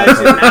of didn't those know guys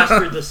that. who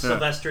mastered the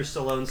Sylvester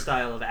Stallone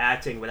style of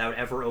acting without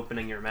ever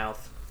opening your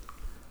mouth.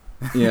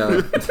 Yeah.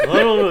 I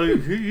don't know. You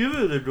give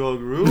it the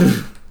drug, Rue.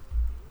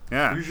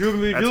 Yeah. You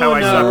shouldn't be That's doing how I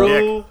that, suck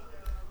Rue.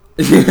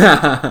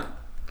 Yeah.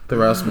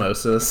 The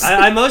osmosis.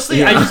 I just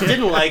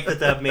didn't like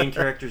that main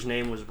character's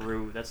name was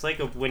Rue. That's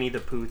like a Winnie the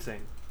Pooh thing.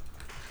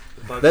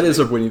 That is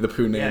a Winnie the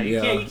Pooh Yeah, name,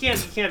 you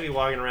can't be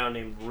walking around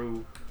named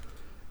Rue.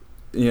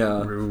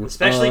 Yeah.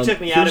 Especially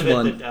took me out of here's it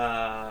one.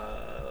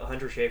 that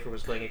Hunter Schafer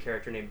was playing a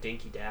character named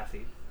Dinky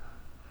Daffy.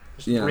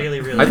 Just Yeah.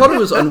 really, really. I thought it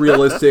was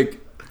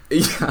unrealistic.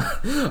 Yeah,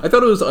 I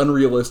thought it was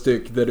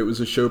unrealistic that it was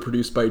a show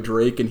produced by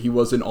Drake and he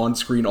wasn't on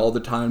screen all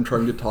the time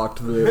trying to talk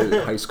to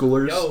the high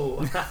schoolers.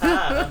 Yo.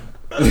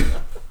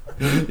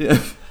 Yeah.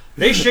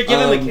 They should give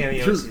him a cameo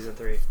in just- season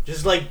 3.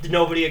 Just like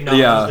nobody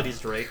acknowledges Yeah. that he's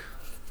Drake.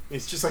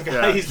 He's just like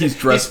He's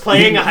dressed- he's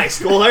playing a high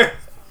schooler.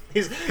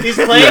 He's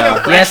playing Yeah.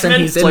 a freshman. Yes, and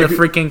he's in like- the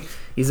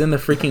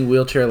freaking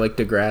wheelchair like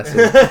Degrassi.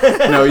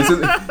 No,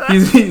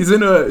 he's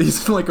in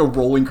like a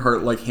rolling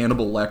cart like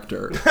Hannibal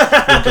Lecter.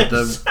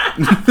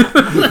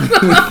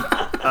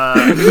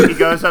 He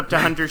goes up to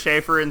Hunter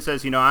Schafer and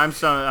says,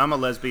 I'm a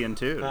lesbian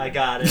too. I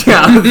got it.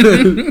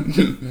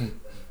 Yeah.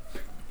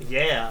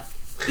 Yeah.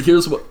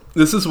 Here's what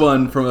This is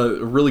one from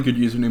a really good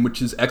username,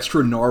 which is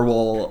extra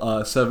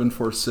narwhal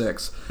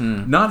 746.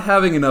 Not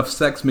having enough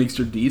sex makes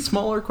your D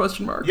smaller?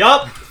 Question mark.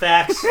 Yup,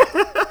 facts.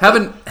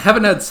 haven't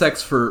had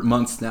sex for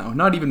months now.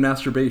 Not even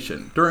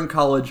masturbation. During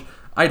college,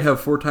 I'd have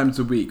 4 times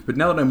a week, but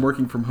now that I'm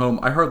working from home,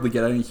 I hardly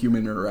get any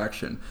human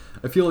interaction.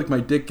 I feel like my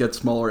dick gets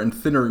smaller and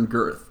thinner in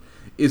girth.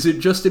 Is it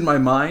just in my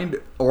mind,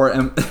 or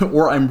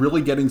I'm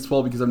really getting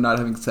small because I'm not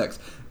having sex?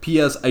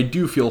 P.S. I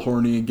do feel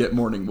horny and get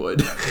morning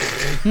wood.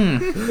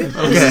 Okay.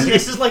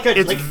 This is like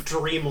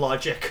dream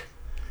logic.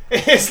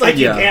 It's like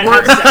you can't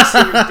have sex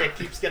and your dick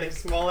keeps getting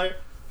smaller.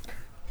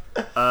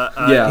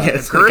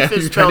 It's girth like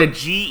is spelled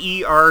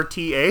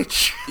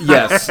Gerth.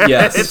 Yes.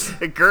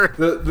 It's a girth.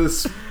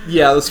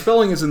 The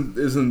spelling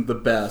isn't the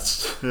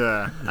best.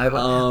 Yeah. I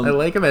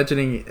like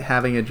imagining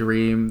having a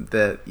dream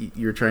that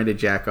you're trying to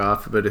jack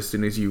off, but as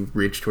soon as you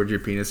reach towards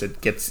your penis,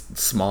 it gets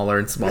smaller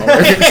and smaller.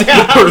 It's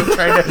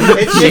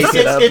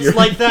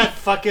like that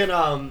fucking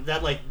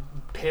that like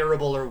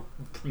parable or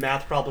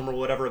math problem or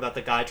whatever about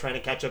the guy trying to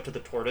catch up to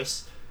the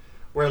tortoise,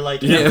 where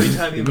like every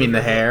time you mean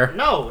the hair?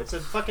 No, it's a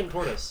fucking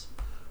tortoise.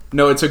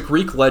 No, it's a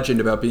Greek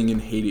legend about being in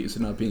Hades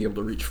and not being able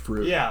to reach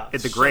fruit. Yeah,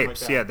 the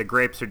grapes. Like the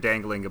grapes are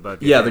dangling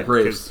above your Yeah, head the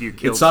grapes. You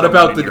killed it's not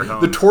about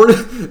the tortoise.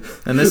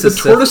 And this the is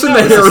tortoise and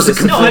the hair is a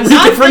completely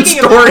different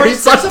story.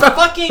 It's a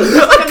fucking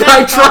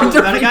guy trying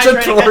to reach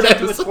a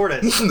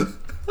tortoise.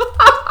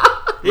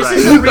 This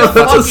is a real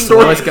fucking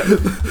story.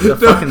 The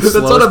fucking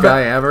slowest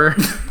guy ever.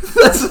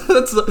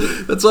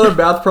 That's not a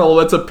math problem.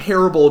 That's a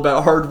parable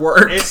about hard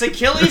work. It's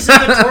Achilles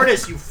and the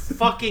tortoise, you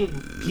fucking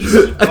piece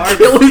of garbage.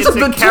 Achilles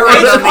and the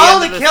tortoise. It's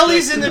all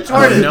Achilles and the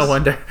tortoise.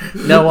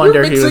 No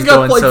wonder he was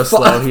going so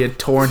slow. He had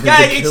torn his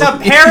Achilles. It's a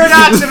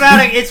paradox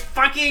about it. It's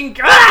fucking...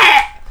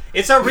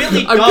 It's a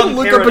really dumb paradox. I can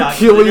look up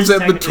Achilles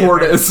and the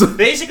tortoise.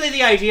 Basically,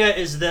 the idea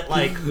is that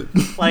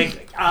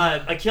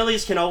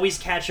Achilles can always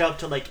catch up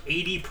to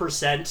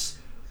 80%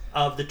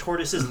 of the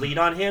tortoise's lead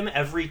on him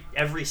every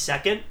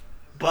second.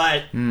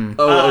 But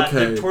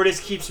the tortoise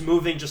keeps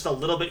moving just a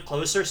little bit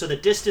closer, so the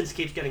distance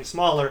keeps getting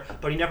smaller,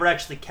 but he never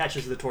actually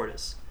catches the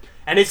tortoise.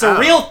 And it's a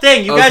real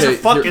thing. You guys are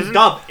fucking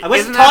dumb. I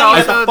wasn't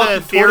talking about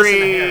the fucking tortoise in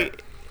the hair.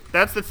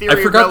 That's the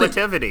theory of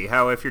relativity.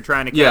 How if you're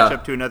trying to catch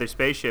up to another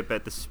spaceship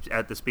at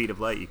the speed of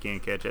light, you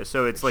can't catch it.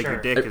 So it's like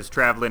your dick is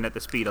traveling at the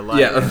speed of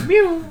light. Yeah.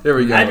 There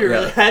we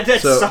go. That'd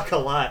suck a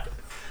lot.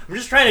 I'm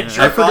just trying to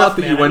jerk off,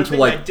 man. I don't think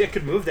my dick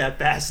could move that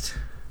fast.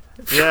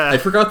 Yeah, I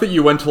forgot that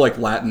you went to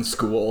Latin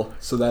school,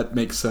 so that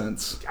makes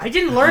sense. I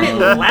didn't learn it in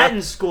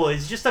Latin school.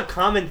 It's just a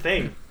common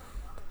thing.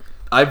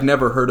 I've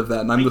never heard of that,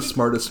 and I'm the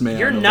smartest man.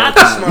 You're not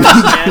the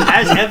smartest man,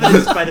 as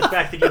evidenced by the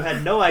fact that you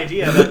had no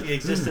idea about the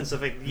existence of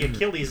the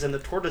Achilles and the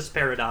tortoise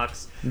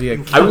paradox.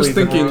 I was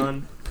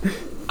thinking.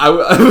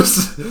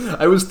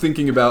 I was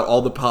thinking about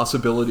all the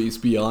possibilities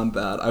beyond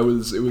that.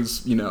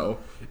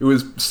 It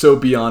was so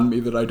beyond me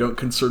that I don't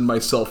concern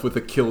myself with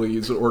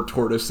Achilles or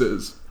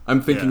tortoises. I'm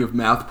thinking of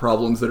math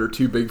problems that are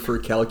too big for a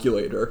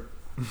calculator.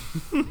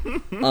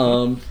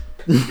 You're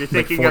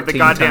thinking of the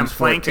goddamn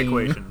Planck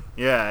equation.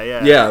 Yeah.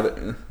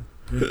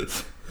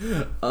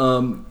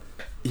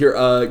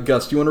 Here,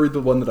 Gus, do you want to read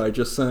the one that I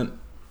just sent?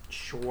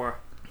 Sure.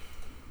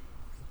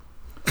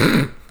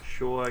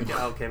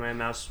 Okay, my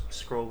mouse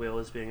scroll wheel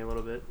is being a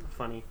little bit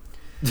funny.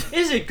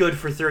 Is it good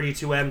for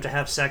 32M to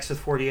have sex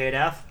with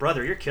 48F?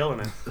 Brother, you're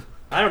killing it.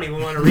 I don't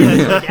even want to read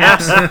it.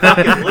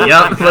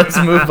 Yep, let's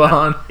move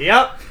on.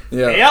 Yep.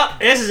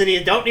 This isn't.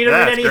 You don't need to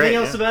read anything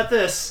else about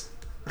this.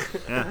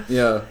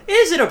 Yeah.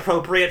 Is it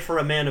appropriate for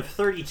a man of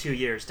 32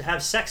 years to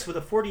have sex with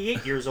a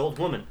 48-year-old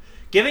woman,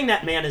 giving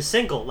that man is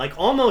single,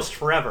 almost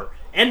forever,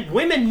 and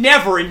women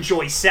never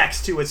enjoy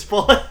sex to its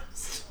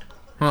fullest?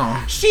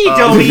 She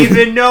don't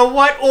even know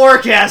what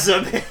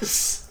orgasm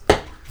is.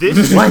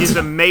 This is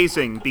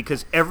amazing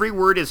because every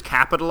word is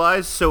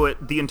capitalized, so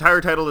the entire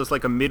title is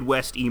like a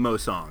Midwest emo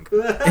song.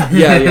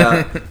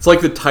 Yeah. It's like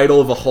the title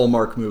of a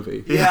Hallmark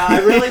movie. Yeah, I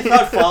really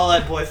thought Fall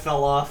Out Boy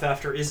fell off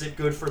after Is It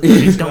Good for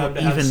 32 don't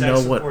even know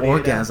what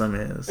orgasm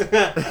is.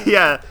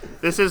 Yeah,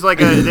 this is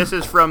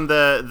from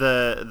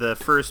the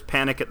first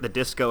Panic at the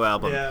Disco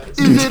album. Yeah,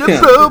 is it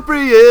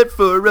appropriate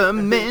for a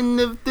man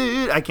of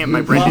I can't.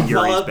 My Brendan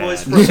Urie's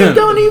bad. You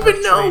don't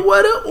even know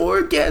what an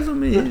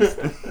orgasm is.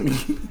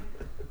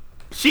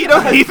 She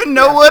don't even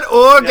know what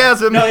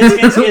orgasm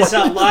is. It's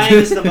lying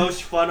is the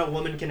most fun a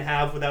woman can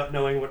have without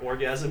knowing what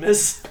orgasm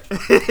is.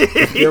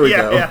 Here we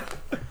go. Yeah.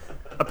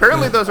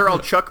 Apparently those are all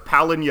Chuck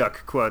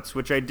Palahniuk quotes,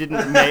 which I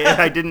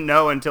didn't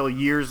know until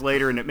years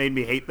later, and it made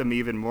me hate them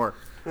even more.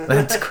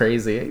 That's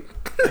crazy.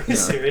 Are you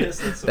serious?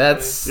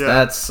 That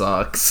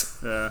sucks.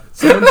 Yeah.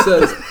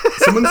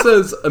 Someone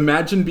says,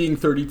 imagine being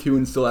 32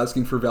 and still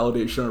asking for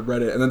validation on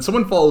Reddit, and then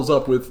someone follows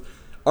up with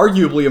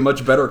arguably a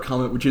much better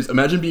comment, which is,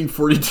 imagine being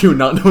 42 and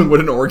not knowing what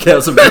an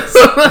orgasm is.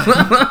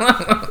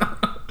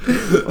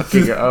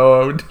 Fucking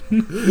owned.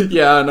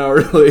 Yeah, no,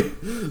 really.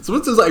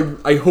 Someone says,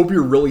 I hope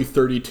you're really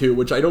 32,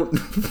 which I don't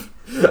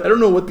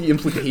know what the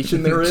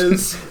implication there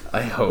is.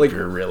 I hope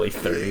you're really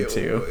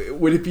 32.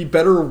 Would it be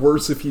better or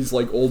worse if he's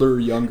older or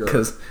younger?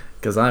 Because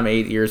Because I'm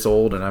 8 years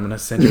old and I'm going to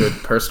send you a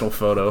personal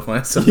photo of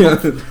myself.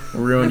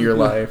 Ruin your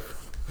life.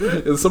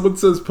 If someone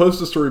says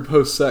post a story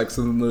post sex,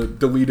 and then the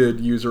deleted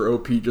user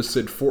OP just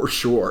said for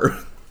sure.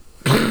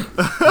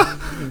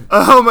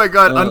 Oh my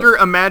god, under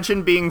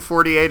imagine being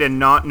 48 and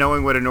not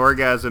knowing what an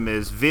orgasm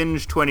is,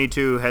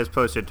 Vinge22 has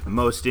posted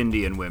most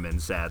Indian women,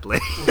 sadly.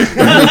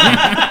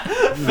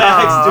 Facts, dude.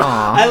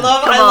 I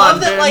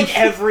love that Vinge. like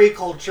every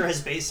culture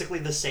has basically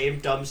the same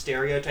dumb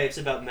stereotypes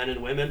about men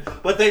and women,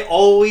 but they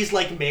always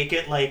like make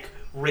it like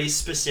race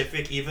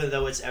specific even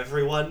though it's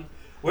everyone.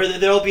 Where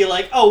they'll be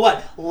like, oh,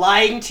 what?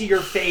 Lying to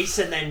your face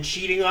and then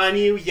cheating on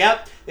you?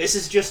 Yep, this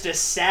is just a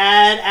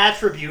sad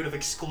attribute of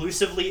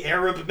exclusively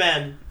Arab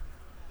men.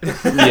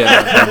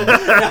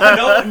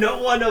 Yeah.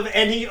 No one of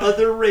any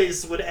other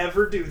race would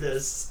ever do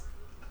this.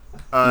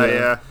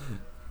 Yeah.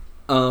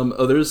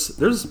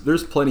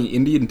 There's plenty.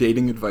 Indian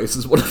dating advice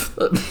is one of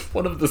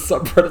the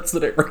subreddits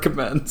that it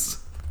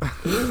recommends.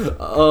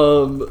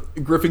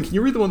 Griffin, can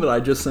you read the one that I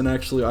just sent?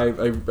 Actually,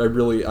 I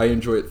really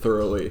enjoy it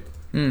thoroughly.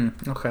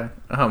 Okay.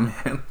 Oh,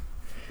 man.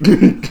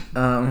 Do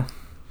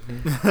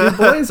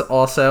boys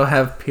also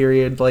have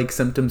period-like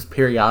symptoms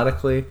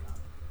periodically?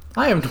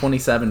 I am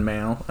 27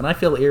 male, and I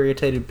feel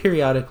irritated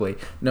periodically,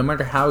 no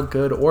matter how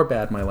good or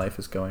bad my life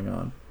is going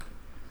on.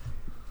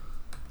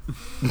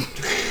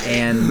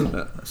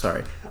 And,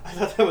 sorry. I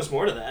thought there was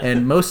more to that.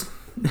 And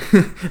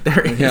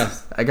there is. Yeah.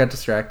 I got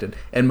distracted.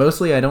 And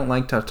mostly I don't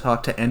like to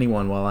talk to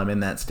anyone while I'm in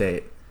that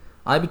state.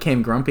 I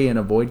became grumpy and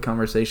avoid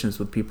conversations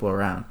with people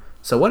around.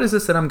 So what is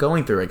this that I'm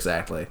going through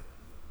exactly?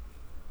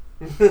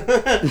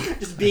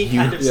 Just being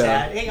kind of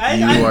sad. Hey,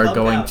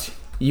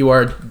 You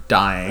are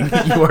dying.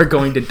 You are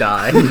going to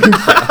die.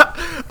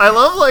 I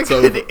love like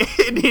an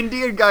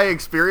Indian guy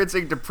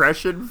experiencing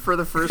depression for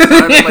the first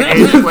time at like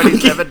age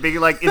 27 being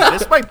like, is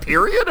this my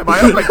period? Am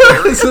I on my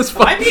period? Is this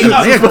Am I being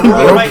a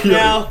girl right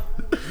now?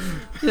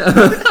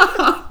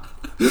 Yeah.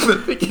 It's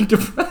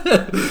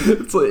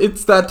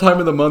that time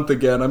of the month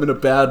again. I'm in a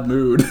bad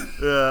mood.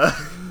 Yeah.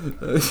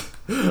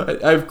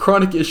 I have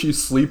chronic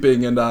issues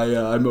sleeping, and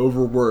I'm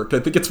overworked. I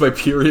think it's my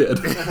period.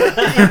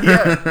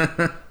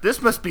 Yeah.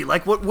 This must be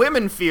like what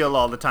women feel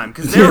all the time,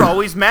 because they're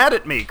always mad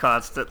at me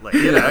constantly.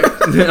 You know?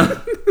 Yeah.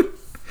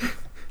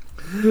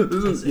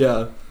 This is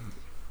a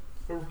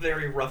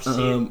very rough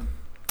scene.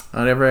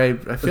 I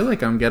feel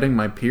like I'm getting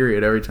my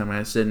period every time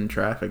I sit in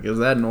traffic. Is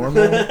that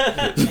normal?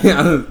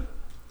 Yeah.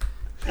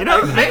 You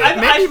know,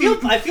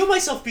 I feel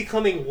myself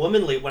becoming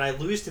womanly when I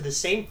lose to the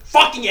same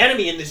fucking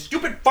enemy in this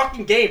stupid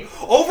fucking game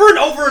over and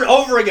over and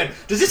over again.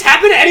 Does this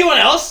happen to anyone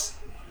else?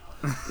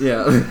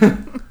 Yeah.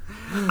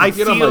 I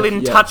feel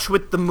in touch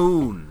with the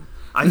moon.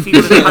 I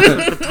feel in touch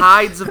with the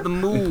tides of the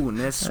moon.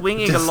 They're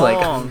swinging Just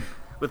along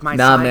with my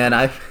Nah, side. man,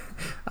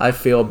 I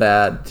feel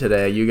bad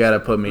today. You gotta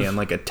put me in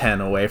like a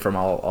 10 away from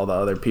all the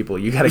other people.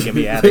 You gotta get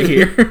me out of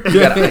here. You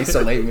gotta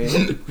isolate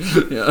me.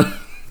 Yeah.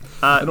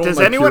 Does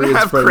anyone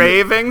have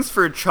cravings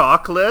for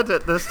chocolate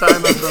at this time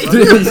of the month?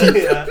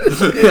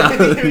 Yeah.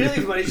 It'd be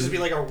really funny just be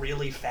like a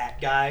really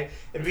fat guy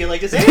and be like,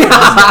 does anyone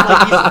else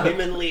have like these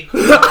womanly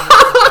cravings for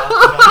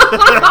chocolate?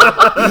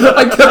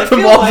 I get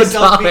them all the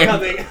time.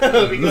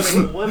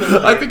 Becoming womanly.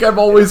 I think I'm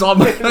always on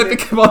I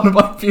think I'm on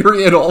my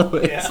period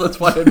always. Yeah.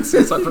 That's why I'm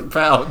 600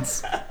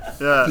 pounds.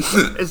 Yeah.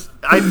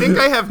 I think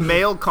I have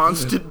male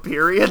constant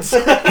periods.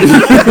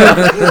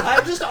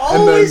 I'm just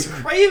always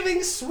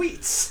craving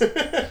sweets.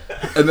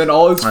 And then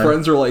all his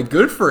friends are like,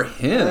 good for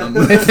him.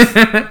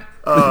 That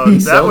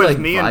so, was like,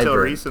 me until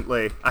vibrant.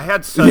 recently. I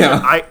had such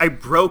I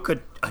broke a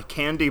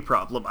candy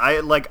problem.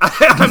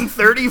 I'm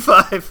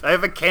 35. I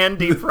have a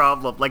candy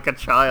problem like a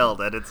child,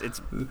 and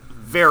it's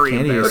very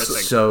Candy embarrassing.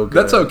 is so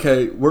good. That's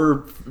okay.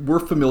 We're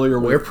familiar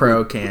with We're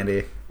pro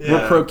candy. Yeah.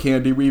 We're pro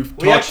candy. We've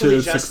We talked to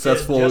actually just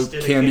successful did a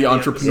candy candy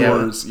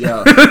entrepreneurs.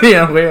 Yeah.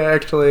 Yeah, we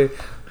actually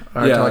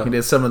are Yeah. talking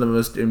to some of the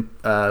most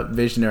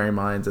visionary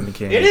minds in the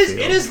candy It field.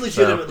 is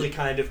legitimately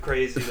kind of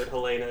crazy that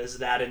Helena is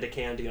that into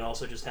candy and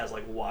also just has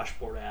like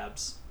washboard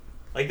abs.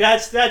 Like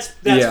that's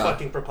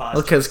fucking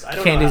preposterous. Because I don't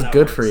know candy's how that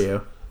good works. for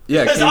you.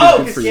 Yeah, Because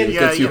candy's good for you. It candy,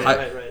 gets you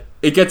right.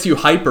 It gets you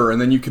hyper, and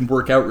then you can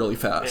work out really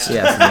fast.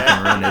 Yeah. Yes, and you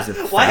can run as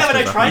if Why fast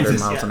haven't I as tried 100 this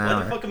miles yet? an Why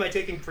hour. the fuck am I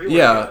taking pre-workout?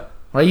 Yeah.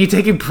 Why are you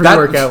taking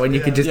pre-workout when you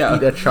can just Yeah.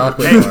 eat a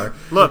chocolate Hey, bar?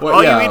 look, Well,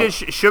 all yeah. you eat is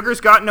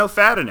sugar's got no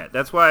fat in it.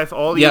 That's why if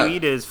all Yeah. you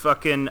eat is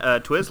fucking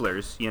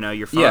Twizzlers,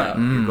 you're fine. Yeah.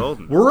 You're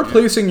golden. We're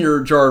replacing your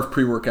jar of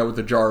pre-workout with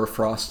a jar of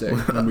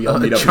frosting. And we all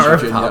meet A up jar in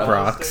of Virginia. Pop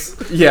Rocks.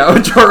 Yeah,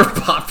 a jar of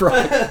Pop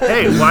Rocks.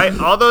 Hey, why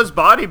all those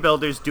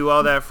bodybuilders do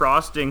all that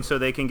frosting so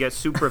they can get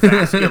super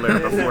vascular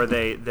before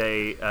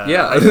they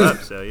Yeah. hype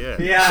up, so yeah.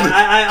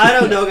 Yeah, I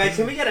don't know, guys.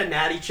 Can we get a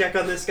natty check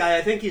on this guy?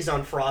 I think he's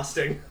on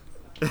frosting.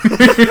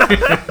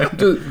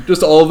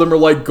 Just all of them are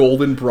like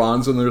gold and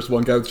bronze, and there's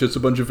one guy with just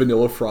a bunch of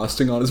vanilla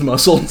frosting on his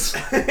muscles.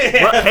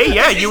 Well, hey,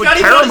 yeah, He's you would not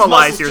even on his caramelize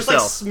muscles,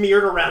 yourself. Just like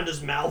smeared around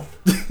his mouth.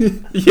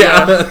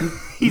 Yeah.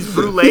 He's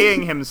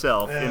bruleeing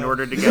himself in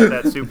order to get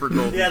that super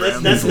golden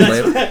brown. That's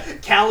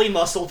Cali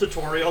muscle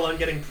tutorial on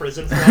getting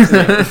prison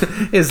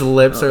frosting. His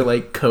lips are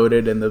like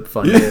coated in the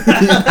fondant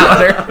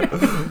powder.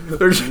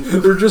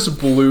 They're just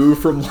blue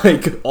from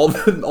like all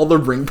the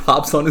ring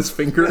pops on his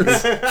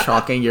fingers.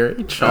 Chalking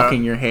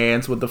your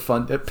hands with the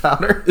fondant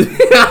powder.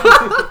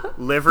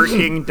 Liver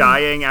King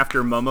dying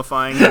after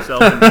mummifying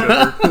himself in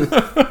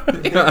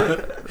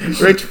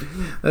sugar.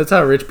 That's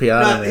how Rich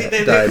Piana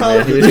died.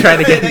 Man. He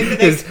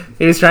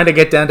was trying to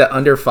get down to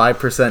under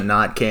 5%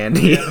 not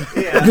candy. They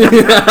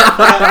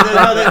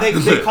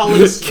call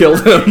it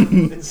Killed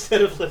him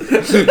instead of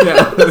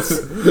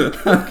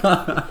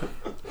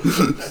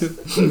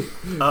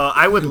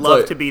I would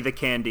love to be the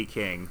Candy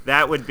King.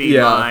 That would be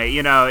my,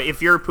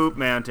 if you're Poop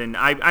Mountain.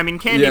 I mean,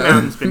 Candy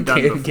Mountain's been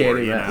done before.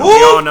 We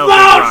all know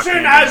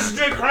Mountain has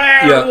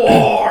declared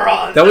war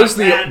on that was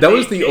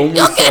the only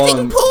You're song.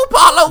 getting poop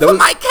all over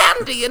my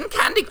candy, and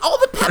all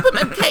the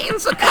peppermint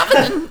canes are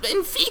covered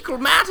in fecal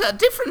matter,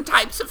 different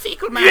types of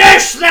fecal matter.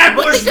 Yes, that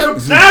was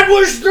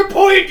the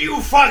point,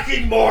 you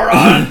fucking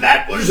moron.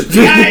 That was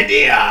the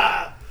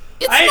idea.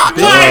 It's not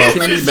just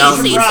feces in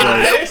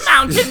Poop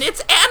Mountain,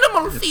 it's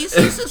animal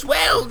feces as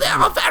well. There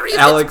are various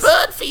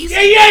bird feces.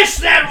 Yes,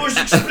 that was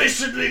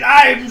explicitly.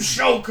 I'm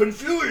so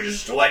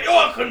confused to what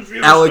you're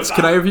confused Alex, about.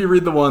 can I have you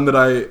read the one that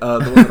I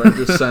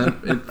just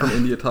sent from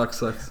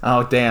IndiaTalksS?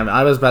 Oh damn!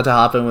 I was about to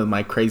hop in with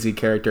my crazy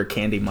character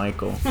Candy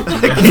Michael.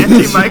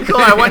 Candy Michael?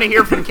 I want to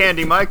hear from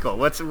Candy Michael.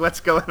 What's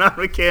going on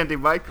with Candy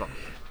Michael?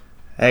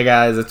 Hey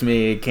guys, it's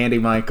me, Candy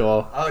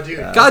Michael. Oh, dude.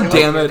 God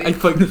damn it! I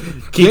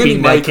fucking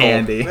Keeping that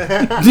candy. Keeping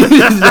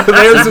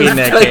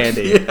that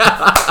candy.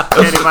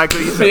 Candy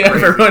Michael, you said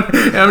everyone.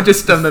 I'm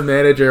the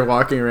manager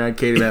walking around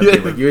Candy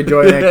Mountain. Like, you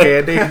enjoying that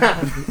candy?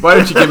 Why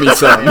don't you give me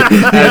some?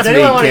 That's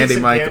me,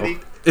 Candy Michael. Candy?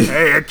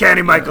 Hey,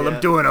 Candy Michael, I'm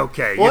doing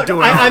okay. Well, You're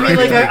doing I mean,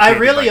 alright. like, I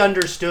really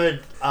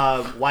understood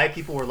why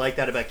people were like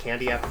that about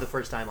candy after the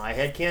first time I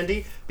had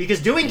candy,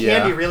 because doing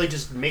candy really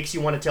just makes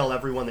you want to tell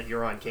everyone that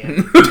you're on candy.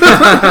 Like,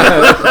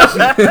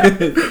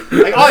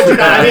 oh,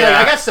 dude,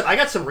 I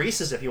got some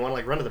Reese's if you want to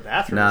like run to the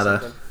bathroom or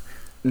something.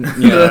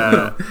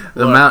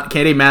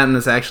 Candy Mountain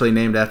is actually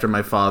named after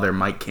my father,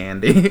 Mike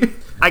Candy.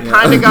 I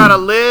kind of got a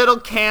little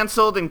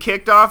canceled and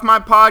kicked off my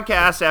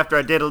podcast after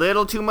I did a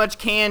little too much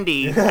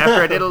candy,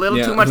 after I did a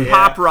little too much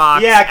pop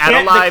rock at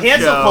a live the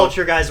cancel show.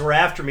 culture guys were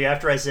after me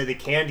after I said the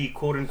candy,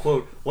 quote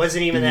unquote,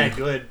 wasn't even that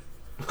good.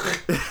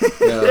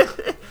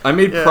 I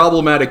made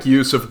problematic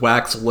use of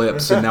wax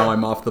lips, and now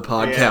I'm off the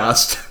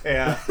podcast.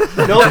 Yeah.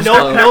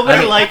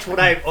 Nobody liked what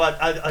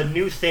a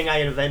new thing I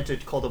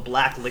invented called a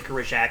black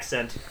licorice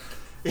accent.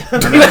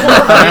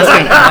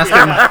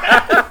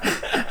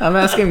 I'm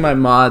asking my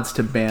mods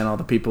to ban all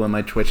the people in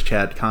my Twitch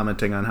chat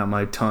commenting on how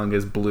my tongue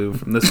is blue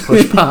from this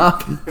push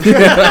pop. I'm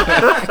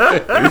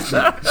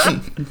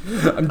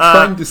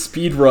trying to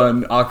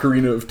speedrun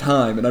Ocarina of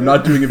Time, and I'm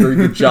not doing a very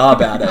good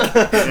job at it.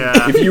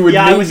 Yeah. If you would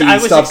maybe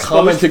stop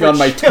commenting on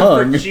my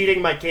tongue. For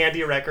cheating my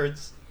candy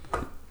records.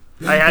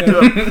 I had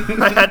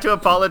to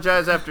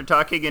apologize after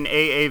talking in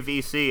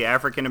AAVC,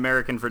 African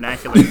American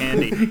Vernacular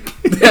Candy.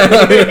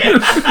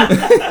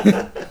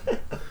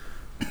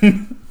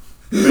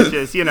 Which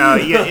is,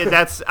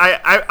 that's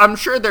I'm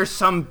sure there's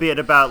some bit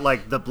about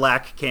like the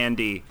black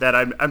candy that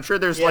I'm sure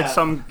there's like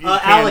some candy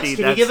Alex,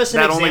 can you give us an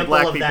that only example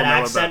black of people that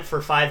know accent about.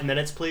 for 5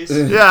 minutes, please?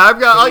 Yeah, I'm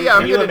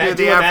gonna do Do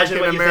the you imagine African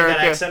what you think that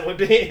American. accent would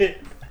be?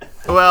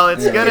 Well,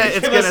 it's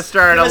gonna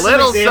start a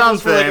little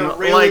something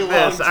like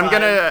this.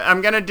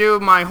 I'm gonna do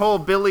my whole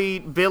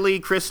Billy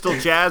Crystal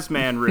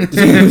Jazzman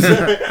routine.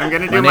 I'm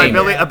gonna do my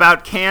Billy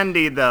about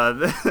candy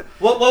though.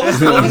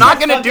 I'm not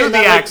gonna do the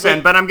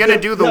accent, but I'm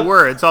gonna do the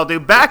words. I'll do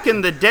back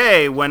in the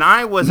day when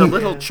I was a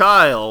little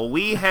child.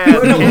 We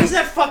had. What was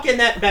that fucking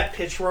that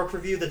Pitchfork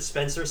review that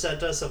Spencer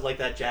sent us of like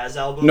that jazz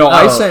album? No,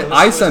 I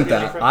sent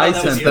that.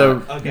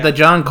 The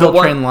John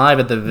Coltrane live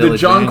at the Village. The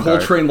John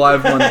Vanguard. Coltrane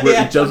live one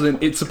where it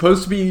doesn't. It's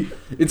supposed to be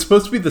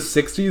the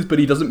 60s, but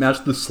he doesn't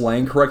match the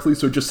slang correctly,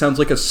 so it just sounds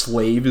like a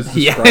slave is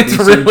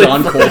describing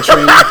John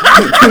Coltrane.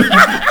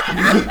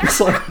 It's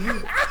like,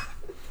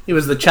 he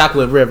was the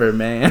Chocolate River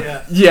man.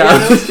 There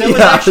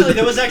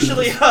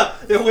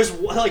was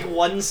like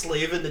one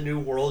slave in the New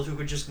World who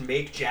could just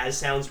make jazz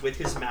sounds with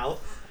his mouth.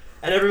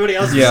 And everybody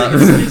else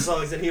was singing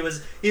songs, and he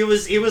was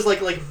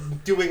like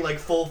doing like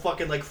full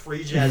fucking like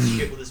free jazz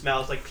shit with his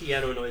mouth, like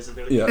piano noises.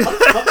 They're like, how the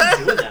fuck are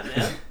you doing that,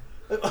 man?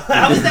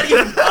 How is that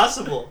even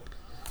possible?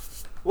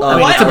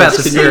 Well, it's about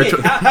the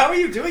spiritual. How are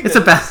you doing it's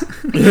this?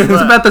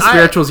 It's about the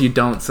spirituals you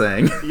don't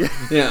sing.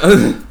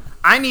 Yeah.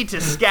 I need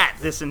to scat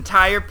this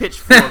entire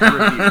Pitchfork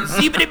review.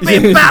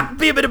 Zibbity bop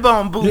bibbity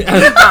boom boom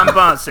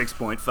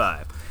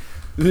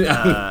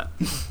 6.5.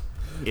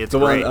 It's the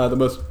great. one, the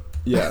most.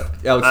 Yeah,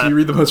 Alex, can you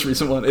read the most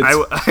recent one? I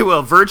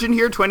will. Virgin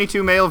here,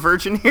 22 male,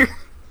 virgin here.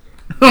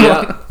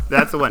 Yeah,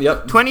 that's the one.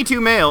 Yep. 22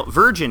 male,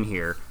 virgin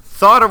here.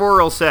 Thought of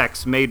oral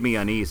sex made me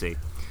uneasy.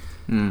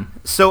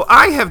 So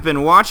I have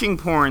been watching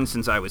porn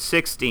since I was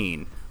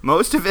 16.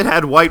 Most of it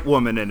had white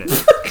woman in it.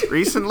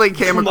 Recently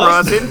came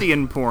across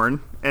Indian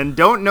porn. And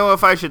don't know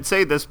if I should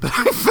say this, but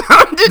I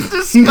found it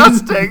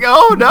disgusting.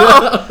 Oh no!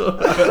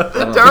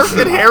 The dark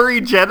and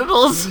hairy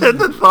genitals and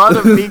the thought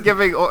of me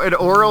giving an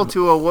oral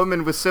to a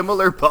woman with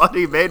similar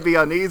body made me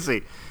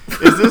uneasy.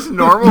 Is this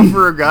normal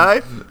for a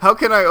guy? How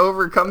can I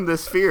overcome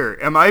this fear?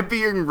 Am I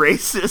being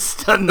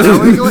racist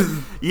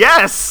unknowingly?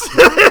 Yes!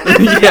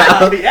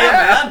 Man.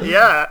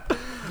 Yeah.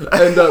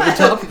 And the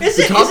top Is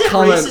the it top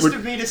comment racist would,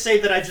 of me to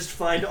say that I just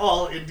find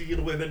all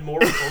Indian women more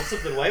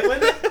repulsive than white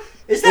women?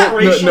 Is that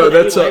Well, racial no, in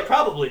that's any way? a-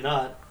 Probably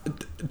not.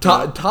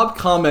 top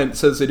comment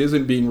says it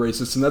isn't being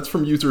racist, and that's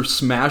from user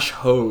Smash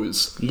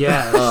Hose.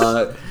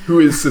 Yes. Who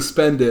is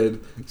suspended.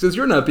 He says,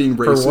 you're not being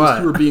racist,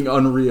 what? you are being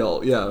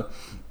unreal. Yeah.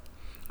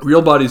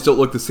 Real bodies don't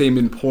look the same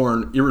in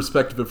porn,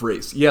 irrespective of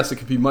race. Yes, it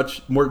could be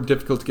much more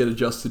difficult to get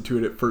adjusted to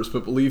it at first,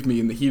 but believe me,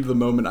 in the heat of the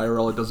moment,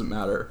 IRL, it doesn't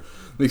matter.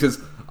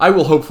 Because I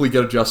will hopefully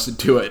get adjusted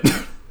to it.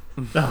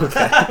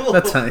 Okay,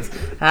 that's nice.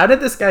 How did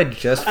this guy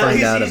just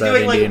find out He's about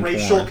doing Indian like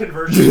racial porn?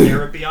 conversion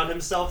therapy on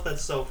himself.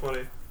 That's so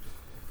funny.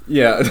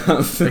 Yeah.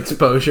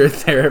 Exposure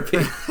therapy.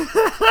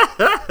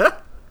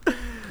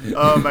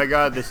 Oh my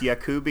god, this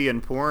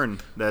Yakubian porn.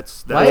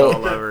 That's Why-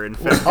 all over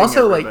infecting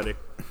Also, like- everybody.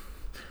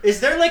 Is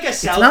there like a not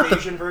South the-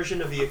 Asian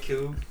version of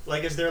Yakub?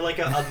 Like, is there like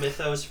a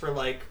mythos for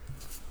like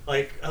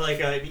an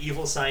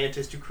evil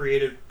scientist who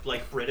created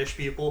like British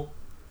people?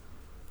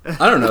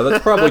 I don't know,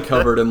 that's probably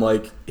covered in,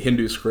 like,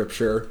 Hindu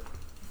scripture.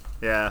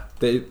 Yeah.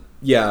 They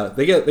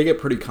get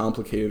pretty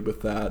complicated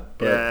with that,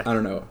 but Yeah. I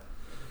don't know.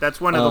 That's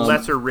one of the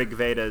lesser Rig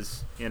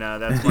Vedas, you know.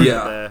 That's one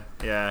of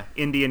the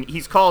Indian.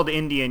 He's called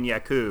Indian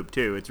Yakub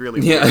too. It's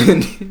really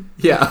weird.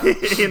 Yeah.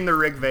 In the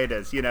Rig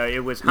Vedas, you know, it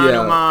was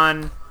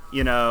Hanuman,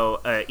 you know,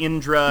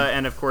 Indra,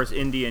 and of course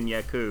Indian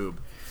Yakub,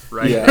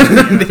 right? Yeah. You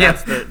know,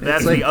 that's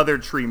the other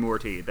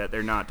Trimurti that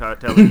they're not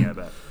telling you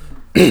about.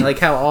 Like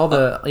how all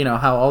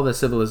the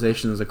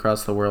civilizations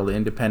across the world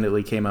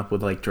independently came up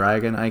with like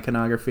dragon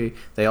iconography.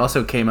 They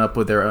also came up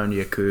with their own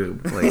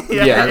Yakub. Like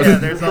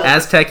There's all,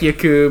 Aztec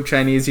Yakub,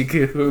 Chinese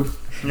Yakub.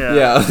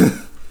 Yeah.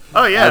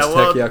 Oh yeah, Aztec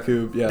well,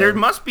 Yakub, yeah. there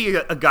must be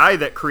a guy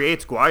that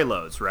creates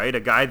Guilos, right? A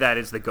guy that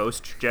is the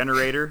ghost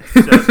generator.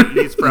 So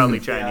he's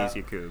probably Chinese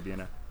Yakub, you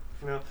know.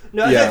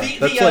 No, Yeah, the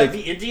that's like- the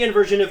Indian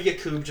version of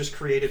Yakub just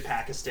created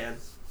Pakistan.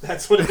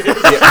 That's what it is.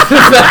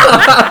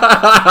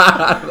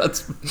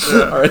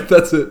 All right.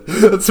 That's it.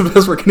 That's the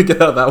best we're gonna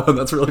get out of that one.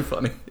 That's really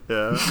funny.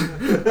 Yeah.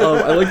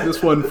 I like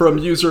this one from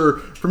user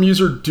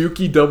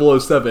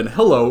Dookie007.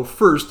 Hello.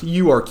 First,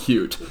 you are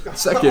cute.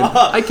 Second,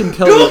 I can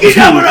tell Dookie you.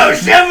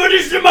 007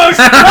 is the most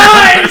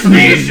prized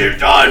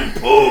species on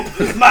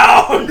Poop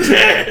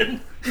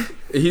Mountain.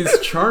 He's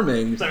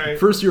charming. Sorry.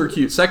 First, you are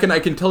cute. Second, I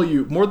can tell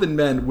you, more than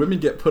men, women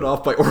get put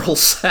off by oral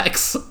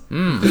sex.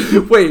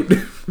 Wait.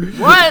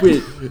 What?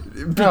 Wait.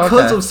 Because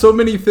okay. of so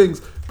many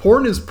things.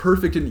 Porn is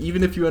perfect, and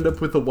even if you end up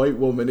with a white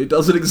woman, it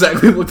doesn't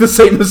exactly look the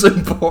same as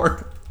in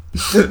porn.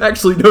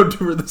 Actually, no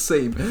two are the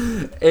same.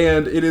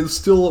 And it is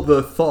still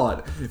the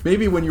thought.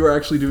 Maybe when you are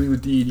actually doing the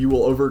deed,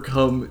 you'll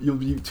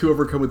be too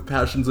overcome with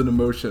passions and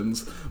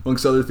emotions,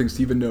 amongst other things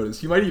to even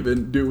notice. You might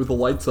even do it with the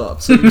lights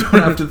off, so you don't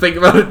have to think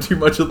about it too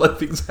much and let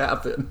things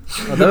happen.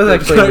 Well, that was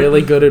actually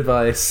really good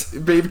advice.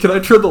 Babe, can I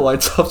turn the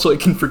lights off so I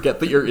can forget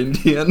that you're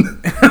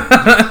Indian?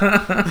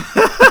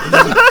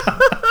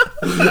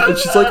 And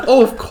she's like,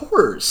 oh, of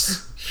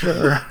course.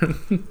 Sure.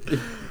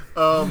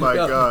 Oh my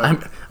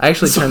god. I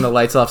actually turn the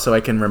lights off so I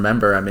can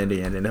remember I'm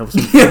Indian and it helps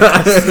me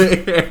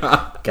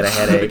get a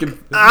headache.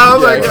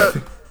 Oh my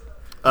god.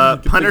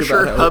 about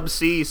Punisher how- Hub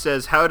C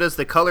says, "How does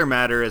the color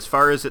matter as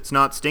far as it's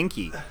not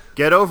stinky?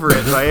 Get over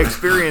it by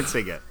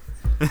experiencing it."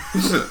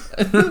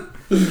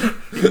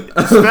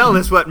 Smell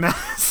is what matters.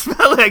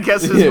 Smell, I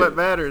guess, is what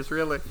matters,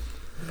 really.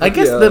 I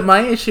guess Yeah. that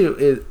my issue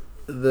is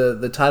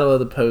the title of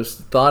the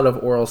post, thought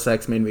of oral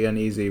sex made me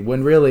uneasy,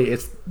 when really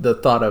it's the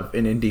thought of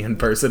an Indian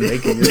person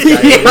making this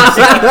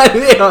guy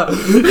uneasy.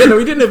 Yeah, no,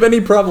 we didn't have any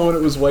problem when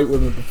it was white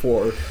women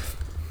before.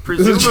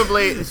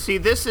 Presumably, see,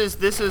 this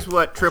is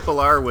what Triple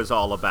R was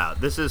all about.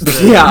 This is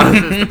the Yeah.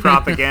 this is the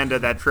propaganda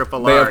that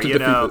Triple They have R, to you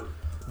defeat know. the-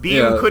 Beam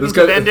yeah, couldn't this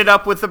guy- have ended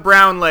up with the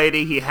brown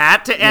lady. He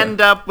had to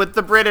end up with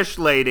the British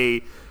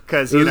lady,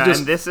 because, you It was know, just-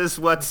 and this is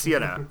what's, you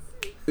know.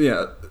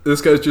 Yeah, this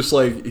guy's just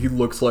like, he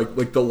looks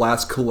like the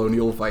last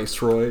colonial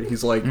viceroy.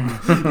 He's like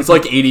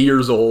 80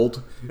 years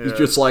old. He's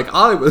just like,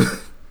 I was.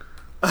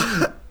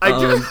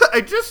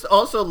 I just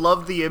also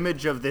love the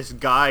image of this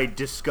guy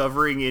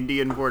discovering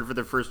Indian porn for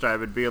the first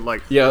time and being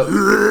like, Yeah.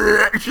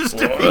 just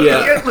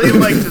immediately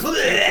like just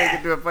taken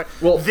into a fight.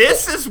 Well,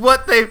 this is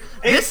what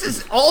this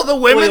is all the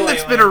women Wait,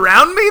 that's wait. been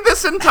around me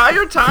this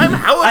entire time.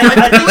 How I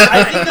have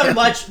I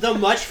think the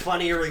much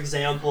funnier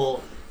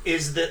example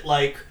is that,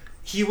 like,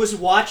 he was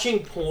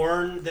watching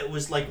porn that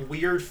was like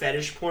weird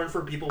fetish porn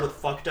for people with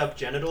fucked up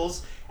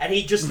genitals, and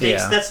he just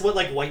thinks Yeah. that's what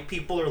like white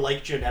people are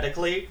like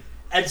genetically.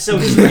 And so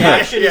his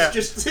reaction Yeah. is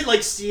just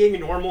like seeing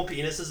normal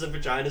penises and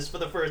vaginas for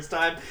the first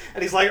time,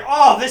 and he's like,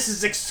 "Oh, this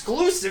is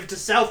exclusive to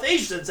South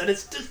Asians, and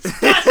it's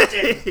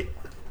disgusting."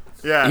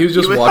 Yeah, He was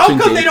just How watching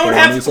come they gay don't porn.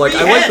 have He's like,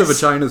 three I like the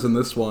heads?" vaginas in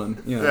this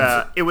one. Yeah.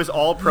 Yeah, it was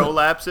all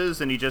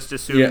prolapses, and he just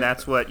assumed Yeah.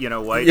 that's what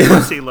white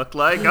pussy looked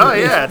like. Oh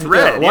yeah, it's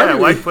red. why Yeah, do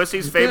we- white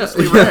pussy's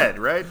famously yeah. red,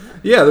 right?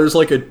 Yeah, there's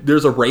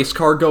a race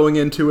car going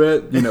into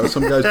it.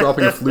 Some guy's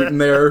dropping a flute in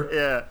there.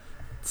 Yeah.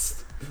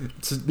 It's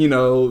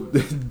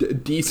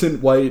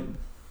decent white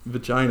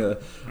vagina.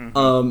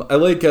 Mm-hmm. I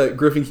like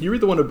Griffin. Can you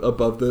read the one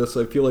above this?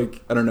 I feel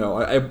like I don't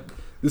know.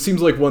 This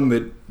seems like one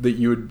that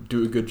you would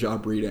do a good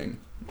job reading.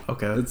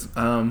 Okay. It's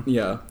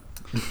yeah.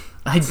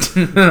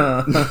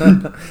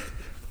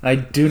 I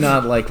do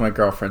not like my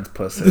girlfriend's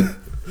pussy.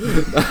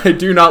 I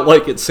do not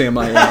like it, Sam.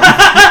 I am.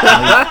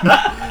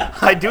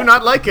 I do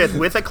not like it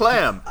with a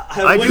clam.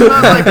 I do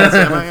not like it,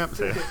 Sam. I am.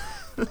 Sorry.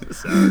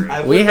 I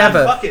would We have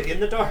not a- fuck it in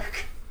the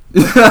dark.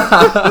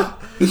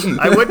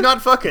 I would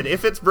not fuck it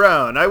if it's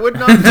brown. I would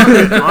not fuck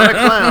it on a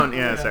clown.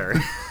 Yeah, sorry.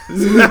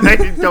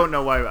 I don't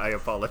know why I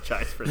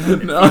apologize for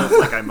that. It feels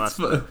like I must.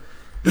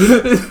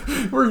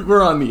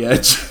 We're on the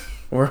edge.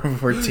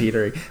 We're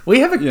teetering. We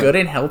have a good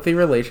and healthy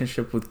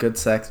relationship with good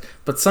sex,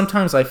 but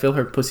sometimes I feel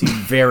her pussy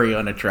very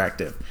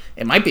unattractive.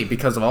 It might be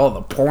because of all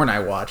the porn I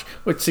watch,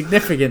 which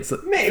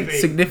Maybe.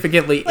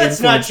 significantly Let's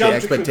not influence the jump to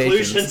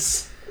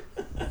expectations.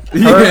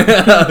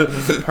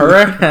 conclusions.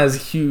 Her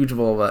has huge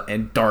vulva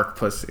and dark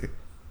pussy.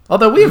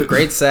 Although we have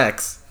great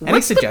sex. Any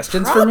What's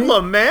suggestions the for me?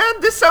 problem,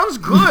 man? This sounds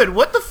good.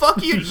 What the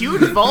fuck? You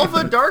huge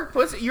vulva, dark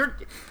pussy.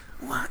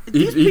 What?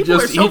 These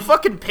people are so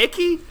fucking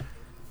picky.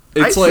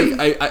 It's I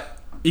like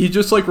see. he's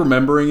just like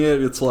remembering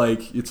it. It's like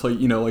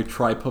like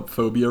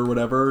trypophobia or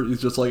whatever.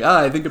 He's just like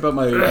I think about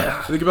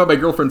my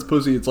girlfriend's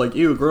pussy. It's like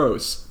ew,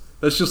 gross.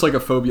 That's just like a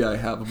phobia I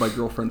have of my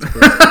girlfriend's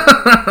pussy.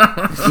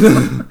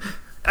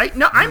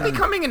 I'm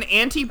becoming an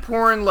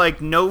anti-porn,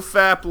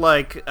 no-fap,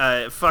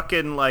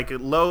 fucking,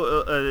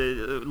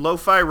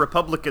 lo-fi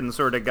Republican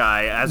sort of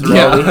guy.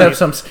 Yeah, we have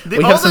some all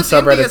this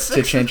subreddits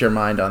India to change your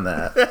mind on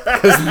that.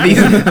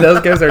 Because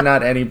those guys are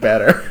not any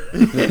better.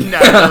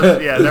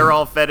 They're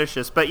all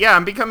fetishists. But yeah,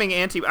 I'm going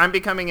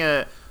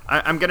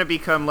to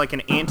become like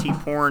an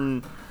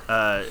anti-porn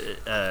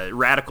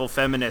radical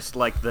feminist,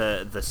 like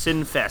the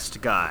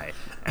Sinfest guy.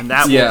 And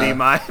that will be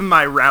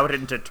my route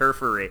into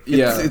turfery.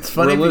 It's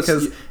funny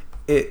because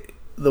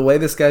the way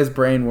this guy's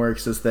brain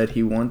works is that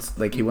he wants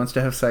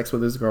to have sex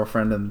with his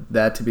girlfriend and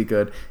that to be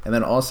good, and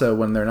then also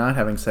when they're not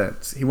having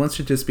sex, he wants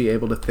to just be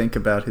able to think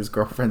about his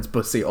girlfriend's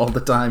pussy all the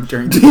time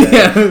during the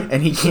day,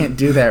 and he can't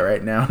do that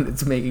right now, and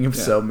it's making him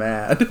so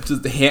mad.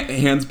 Just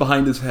hands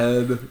behind his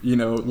head,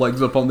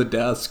 legs up on the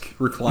desk,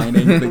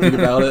 reclining, thinking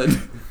about it.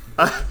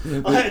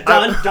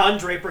 Don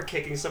Draper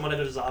kicking someone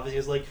into his office.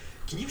 He's like,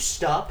 "Can you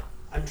stop?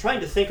 I'm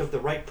trying to think of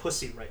the right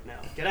pussy right now.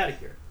 Get out of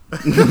here."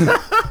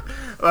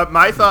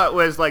 My thought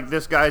was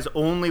this guy's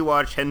only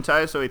watched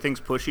hentai, so he thinks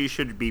pushy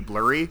should be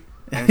blurry.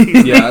 And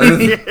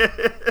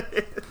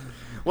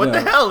what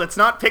the hell? It's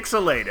not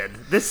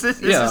pixelated. This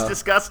is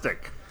disgusting.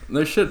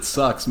 This shit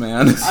sucks,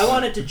 man. I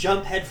wanted to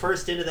jump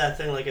headfirst into that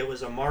thing like it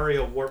was a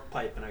Mario warp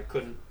pipe, and I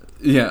couldn't.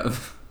 Yeah.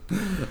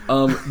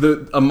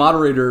 A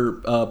moderator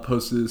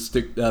posted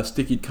a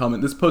sticky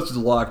comment. This post is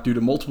locked due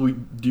to multiple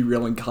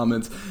derailing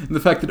comments and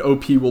the fact that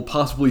OP will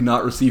possibly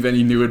not receive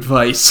any new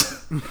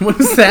advice. What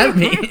does that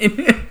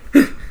mean?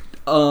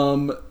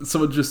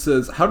 Someone just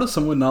says, "How does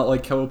someone not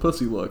like how a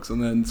pussy looks?"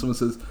 And then someone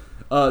says,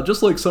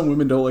 "Just like some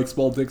women don't like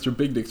small dicks or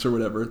big dicks or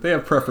whatever, they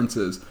have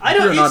preferences."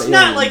 It's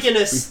not like an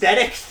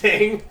aesthetic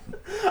thing.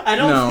 I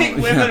don't think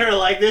women are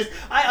like this.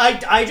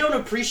 I don't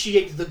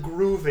appreciate the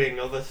grooving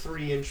of a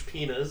 3-inch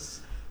penis.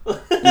 People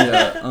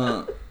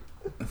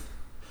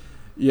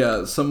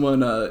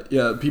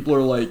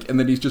are like, and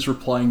then he's just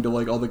replying to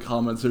all the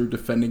comments that are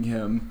defending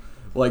him.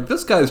 Like,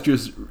 this guy's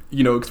just,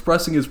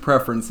 expressing his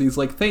preference. He's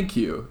like, thank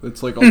you.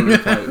 That's all the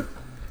reply.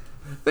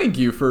 Thank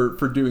you for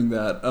doing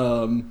that.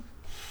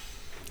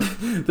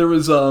 There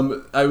was a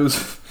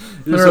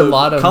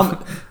lot of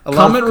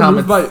comment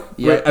removed by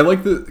I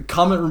like the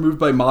comment removed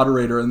by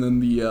moderator, and then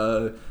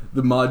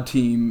the mod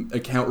team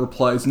account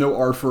replies no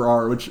R for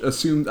R, which I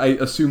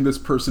assume this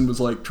person was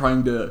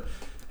trying to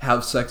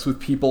have sex with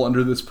people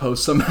under this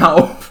post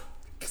somehow.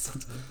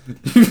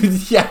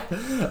 Yeah,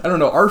 I don't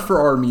know. R for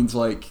R means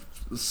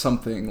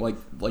something like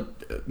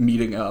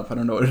meeting up. I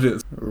don't know what it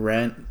is.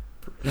 Rent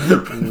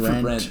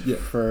yeah.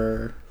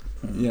 For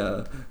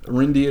yeah,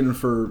 Rindian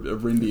for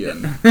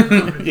Rindian.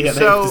 Yeah,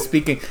 they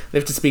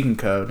have to speak in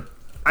code.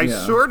 I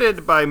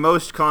sorted by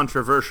most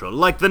controversial,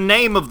 like the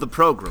name of the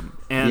program.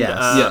 And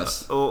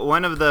yes.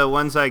 One of the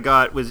ones I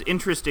got was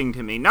interesting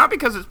to me, not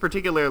because it's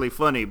particularly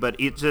funny, but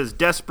it says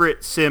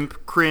desperate,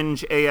 simp,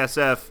 cringe,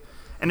 ASF.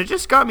 And it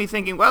just got me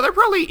thinking, wow, they're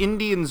probably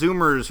Indian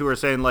Zoomers who are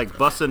saying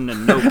bussin'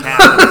 and no cap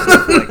and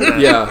stuff like that.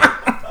 Yeah.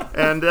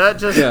 And that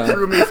just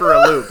threw me for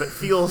a loop. It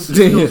feels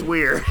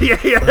weird.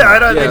 I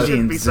don't think you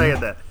should be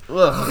saying that.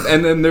 Ugh.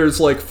 And then there's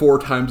 4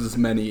 times as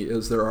many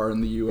as there are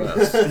in the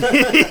U.S.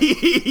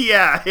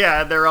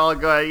 yeah, they're all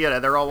going.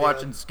 They're all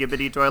watching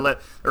Skibbity Toilet.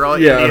 They're all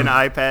Indian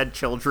iPad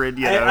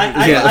children.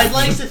 I'd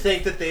like to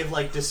think that they've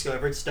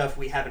discovered stuff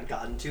we haven't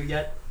gotten to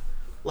yet.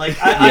 Like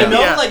I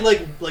know like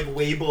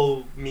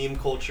Weibo meme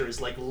culture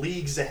is like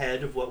leagues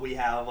ahead of what we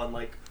have on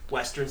like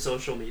Western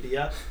social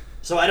media.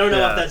 So I don't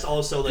know if that's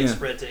also like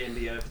spread to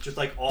India. If it's just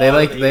like all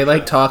they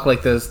talk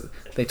like those.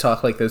 They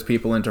talk like those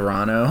people in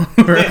Toronto.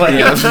 They're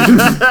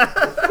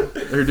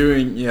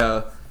doing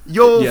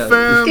Yo,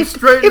 fam, if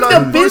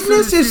the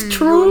business is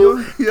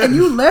true and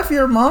you left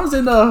your mom's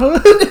in the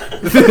hood,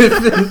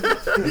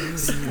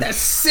 that's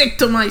sick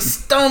to my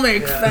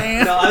stomach,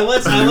 fam. No, I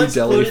once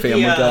quoted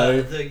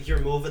the "you're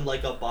moving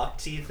like a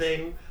bhakti"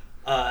 thing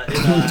in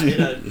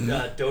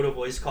a Dota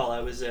voice call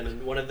I was in,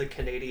 and one of the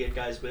Canadian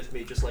guys with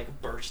me just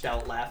like burst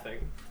out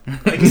laughing.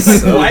 Like, he's like,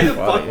 So why the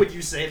funny. fuck would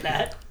you say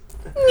that?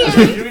 You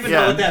don't even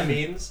know what that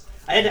means.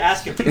 I had to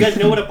ask him. Do you guys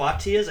know what a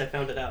bhakti is? I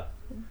found it out.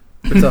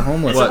 It's a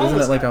homeless. It's a Isn't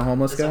homeless it like guy. a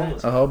homeless It's a guy?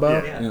 homeless A guy.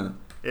 hobo? Yeah.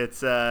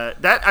 It's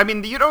that. I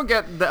mean, you don't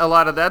get a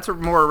lot of that's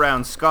more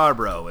around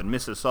Scarborough and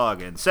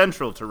Mississauga and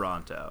Central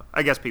Toronto.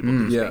 I guess people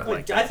do speak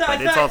like that.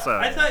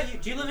 I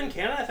thought do you live in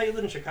Canada? I thought you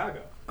lived in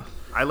Chicago.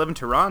 I live in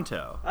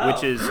Toronto, Oh.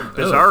 which is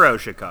Bizarro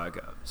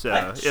Chicago. So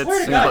I it's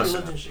swear to God, close. you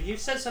lived in. You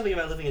said something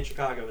about living in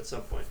Chicago at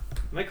some point.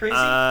 Am I crazy?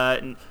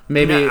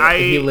 Maybe he I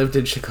lived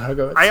in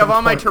Chicago. have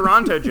all my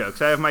Toronto jokes.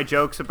 I have my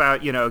jokes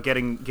about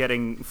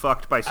getting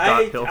fucked by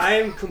Scott Pilgrim. I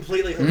am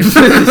completely. I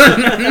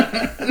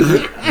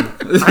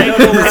don't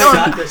know where I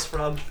got this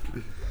from.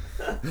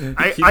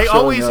 I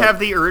always have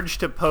the urge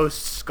to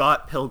post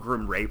Scott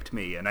Pilgrim raped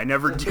me, and I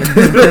never do.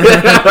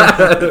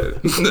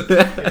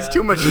 It's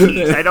too much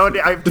heat. I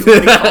have too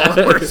many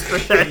followers for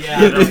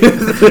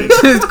that.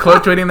 Just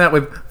quote tweeting that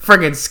with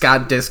friggin'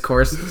 Scott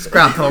Discourse.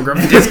 Scott Pilgrim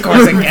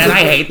Discourse again. I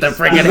hate the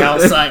friggin' hell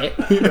site.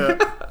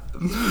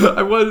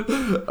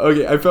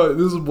 I found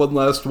this is one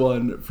last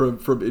one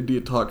from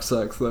India Talk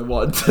Sex that I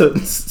want to.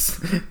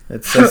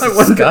 It says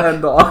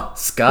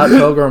Scott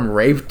Pilgrim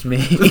raped me.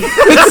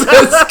 It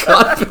says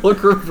Scott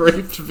Pilgrim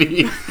raped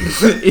me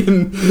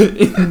in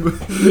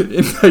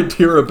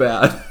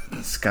Hyderabad.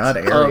 Scott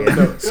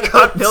Arian.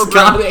 Scott Pilgrim.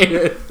 Scott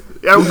Arian.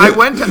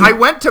 I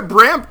went to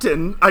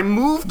Brampton. I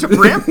moved to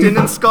Brampton,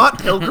 and Scott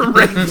Pilgrim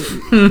raped me.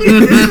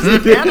 This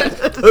is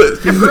Canada.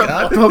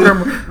 Scott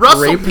Pilgrim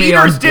Russell raped me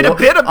Peters on did a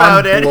bit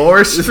about it.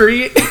 Bloor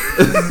Street.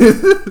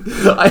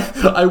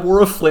 I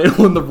wore a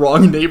flannel in the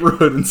wrong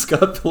neighborhood, and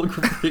Scott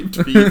Pilgrim raped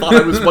me. He thought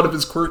I was one of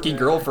his quirky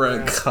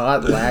girlfriends.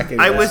 Caught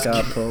lacking. I was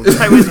Scott Pilgrim.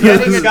 I was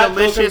getting a Scott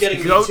Pilgrim delicious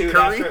getting goat Me Too'd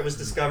after curry. it was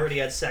discovered he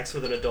had sex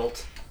with an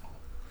adult.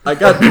 I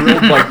got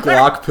drilled by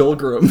Glock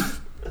Pilgrim.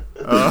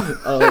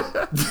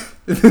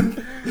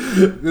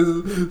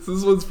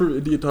 This one's from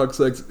India Talk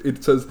Sex.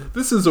 It says,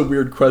 "This is a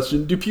weird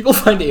question. Do people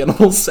find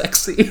animals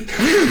sexy?" No,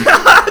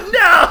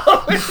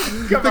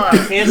 come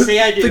on. Can't say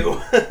I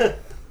do.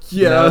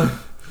 Yeah.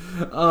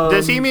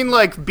 Does he mean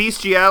like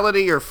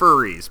bestiality or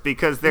furries?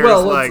 Because there's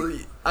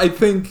I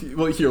think.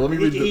 Well, here, let me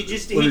read. He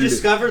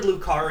discovered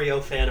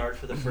Lucario fan art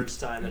for the first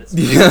time, and it's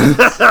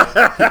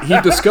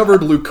He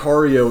discovered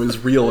Lucario is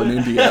real in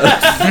India.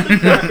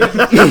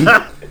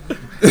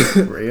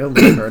 Real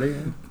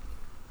Lucario?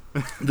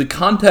 The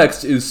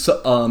context is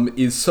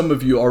some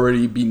of you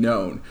already be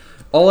known.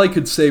 All I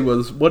could say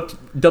was, what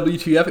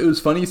WTF? It was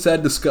funny,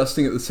 sad,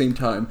 disgusting at the same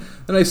time.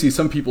 Then I see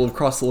some people have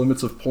crossed the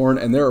limits of porn,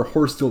 and there are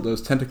horse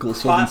dildos,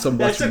 tentacles sold in some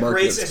Western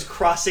markets. That's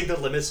crossing the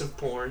limits of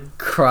porn.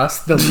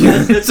 Cross the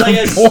limits. It's like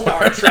a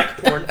Star Trek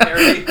porn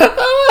parody.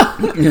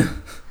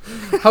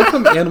 How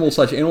come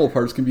animal/animal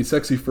parts can be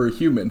sexy for a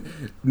human?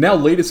 Now,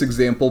 latest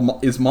example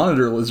is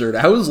monitor lizard.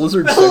 How is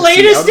lizard The sexy?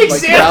 latest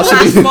example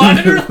is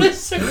monitor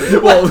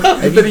lizard. Well,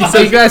 then he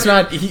says, you guys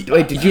not?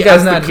 Wait, did you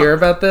guys not hear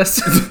about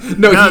this?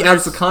 No, he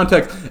adds the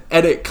context.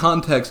 Edit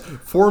context.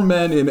 4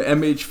 men in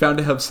MH found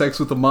to have sex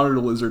with a monitor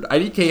lizard.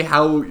 IDK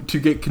how to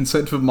get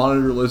consent to a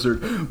monitor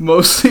lizard.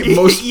 Most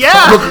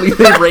probably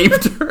they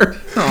raped her.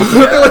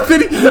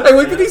 I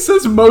like that he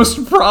says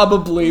most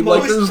probably.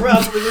 Most like there's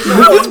probably.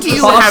 How do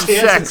you have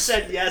sex?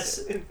 Said yes.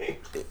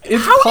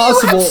 It's How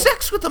possible. do you have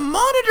sex with a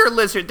monitor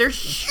lizard? They're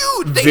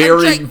huge. They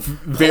Very, have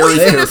very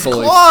poisonous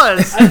carefully.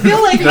 claws. I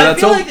feel like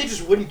that's all- they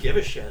just wouldn't give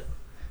a shit.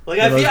 Like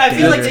I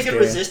feel like they could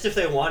resist if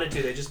they wanted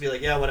to. They'd just be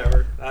like, yeah,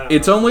 whatever. I don't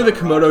It's know. only the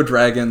Komodo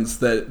dragons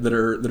that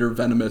are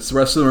venomous. The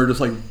rest of them are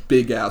just like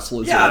big ass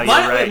lizards. Yeah, you're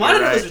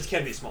monitor right. lizards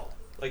can be small.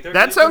 Like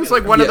That sounds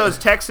like one of those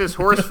Texas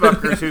horse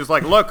fuckers who's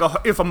like, look,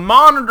 if a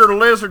monitor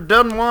lizard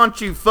doesn't want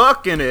you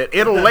fucking it,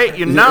 it'll let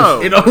you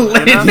know. It'll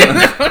let you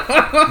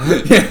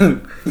know.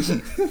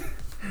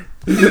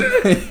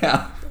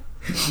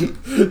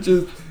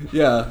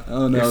 Yeah. I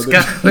don't know.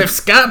 If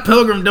Scott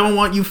Pilgrim don't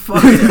want you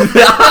fucking him,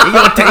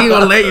 he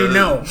gonna let you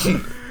know.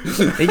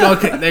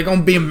 They're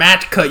gonna be a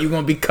match cut. You're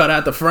gonna be cut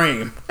out the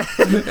frame.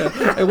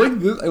 I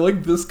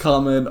like this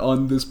comment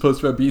on this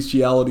post about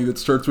bestiality that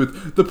starts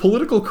with, the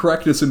political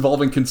correctness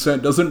involving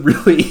consent doesn't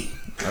really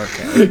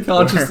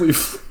consciously.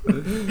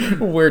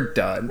 We're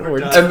done.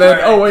 And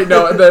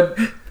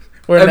then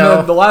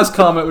then the last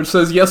comment, which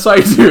says, "Yes,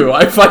 I do.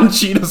 I find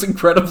cheetahs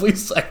incredibly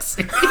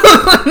sexy."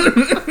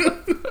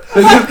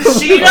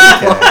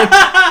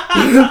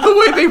 The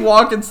way they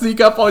walk and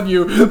sneak up on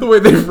you, the way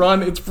they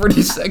run, it's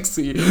pretty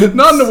sexy.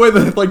 Not in the way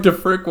that I'd like to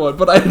frick one,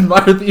 but I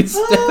admire the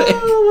aesthetic.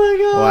 Oh my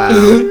god.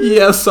 Wow.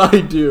 Yes,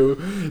 I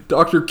do.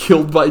 Doctor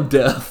killed by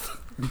death.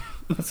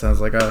 That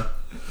sounds like a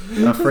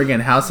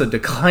friggin' House of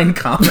Decline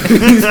comic.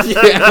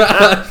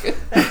 Yeah.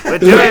 We're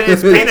doing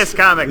his penis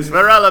comics.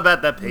 We're all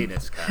about the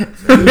penis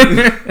comics.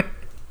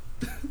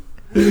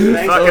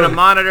 Fucking a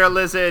monitor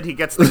lizard. He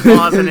gets the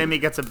claws in him. He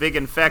gets a big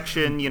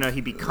infection. You know,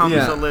 he becomes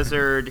a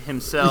lizard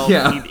himself.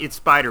 Yeah. It's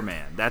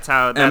Spider-Man. That's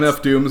how.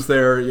 MF Doom's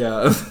there,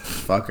 yeah.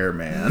 Fucker,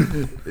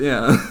 man.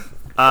 Yeah.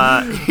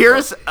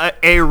 Here's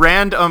a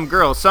random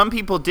girl. Some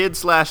people did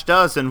 /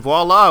 does, and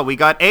voila, we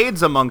got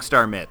AIDS amongst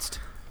our midst.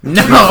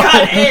 No.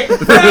 I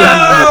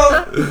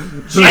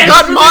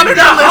got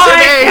monitor lizard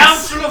AIDS.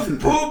 Council of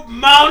Poop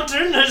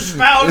Mountain has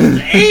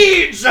found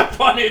AIDS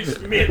upon its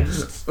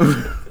midst.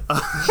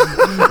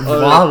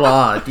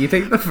 Voila. Do you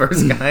think the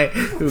first guy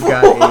who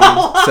got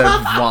AIDS said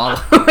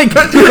voila? Oh my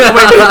god.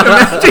 Wait,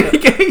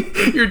 imagine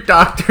getting your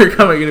doctor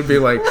coming in and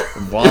being like,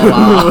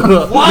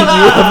 voila.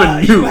 Voila!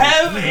 You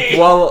have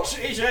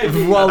AIDS. HIV.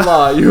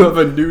 Voila, you have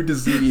a new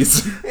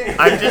disease.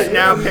 I'm just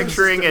now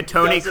picturing a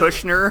Tony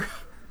Kushner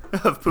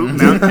of Poop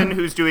Mountain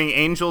who's doing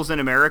Angels in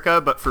America,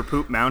 but for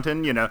Poop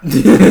Mountain, you know,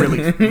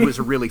 it was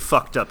a really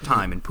fucked up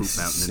time in Poop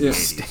Mountain in the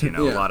 80s. You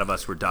know, a lot of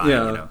us were dying. You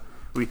know,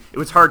 it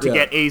was hard to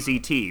get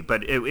AZT,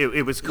 but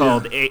it was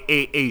called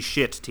a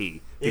shit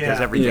tea because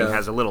everything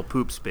has a little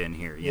poop spin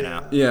here. You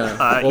know. Yeah.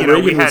 Well, you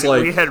know,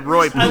 Reagan we had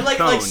Roy Poop I'm like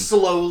Cone.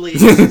 slowly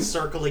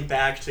circling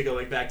back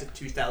to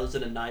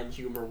 2009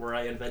 humor where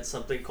I invent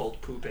something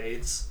called Poop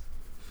AIDS.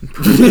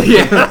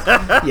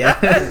 Yeah.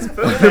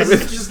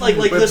 It's just like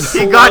the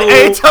slow, got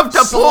AIDS of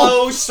the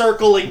slow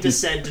circling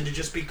descent into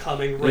just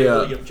becoming Ray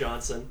William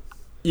Johnson.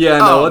 Yeah,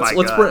 no,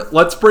 Oh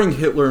let's bring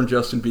Hitler and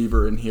Justin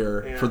Bieber in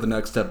here for the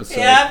next episode.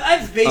 Yeah,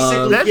 I've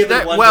basically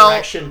given One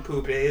Direction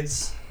Poop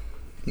AIDS.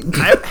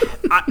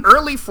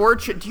 Early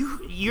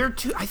 4chan. You're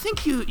too. I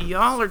think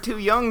y'all are too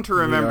young to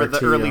remember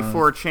the early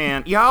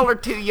 4chan. Y'all are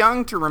too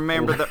young to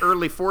remember the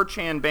early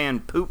 4chan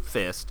band Poop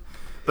Fist.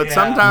 But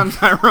sometimes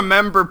I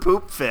remember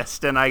Poop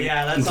Fist, and I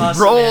that's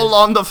awesome, roll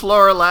on the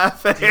floor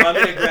laughing. Do you want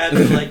me to grab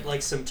you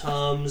like some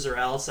Tums or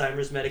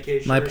Alzheimer's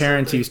medication? My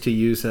parents used to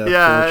use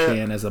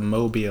 4chan as a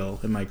mobile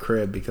in my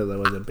crib because I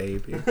was a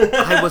baby.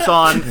 I was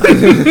on.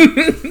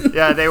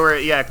 They were.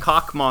 Yeah,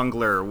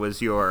 Cockmongler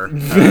was your.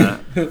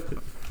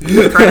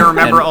 I'm trying to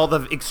remember all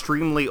the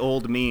extremely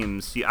old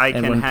memes.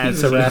 And when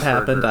Pizza Rat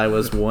happened, I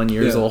was 1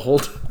 year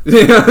old.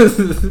 Yeah,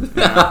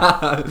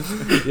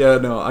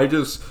 no, I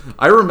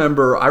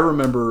remember,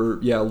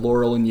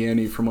 Laurel and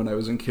Yanny from when I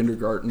was in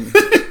kindergarten.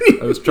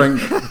 I was trying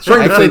to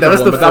think of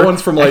one, but that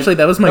one's from like... Actually,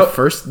 that was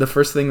the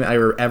first thing that I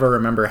ever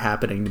remember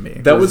happening to me.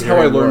 That was how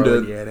I learned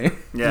to...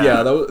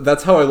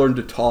 that's how I learned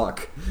to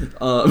talk.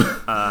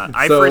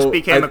 I first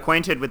became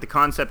acquainted with the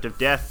concept of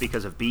death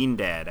because of Bean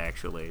Dad,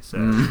 actually, so...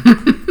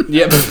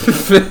 Yeah.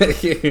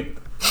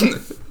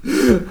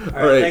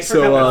 All right,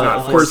 so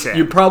of course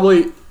you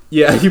probably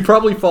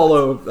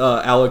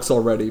follow Alex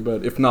already,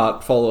 but if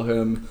not, follow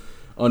him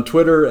on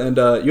Twitter, and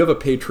you have a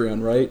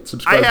Patreon, right?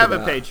 Subscribe. I have to a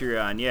that.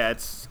 Patreon. Yeah,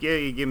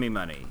 you give me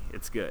money.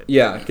 It's good.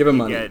 Yeah, give him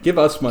money. Give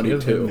us money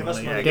too.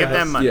 Give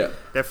them money. Yeah.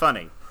 They're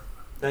funny.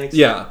 Thanks.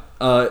 Yeah.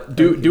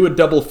 Do a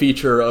double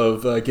feature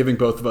of giving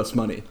both of us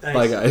money. Thanks.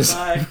 Bye, guys.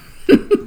 Bye.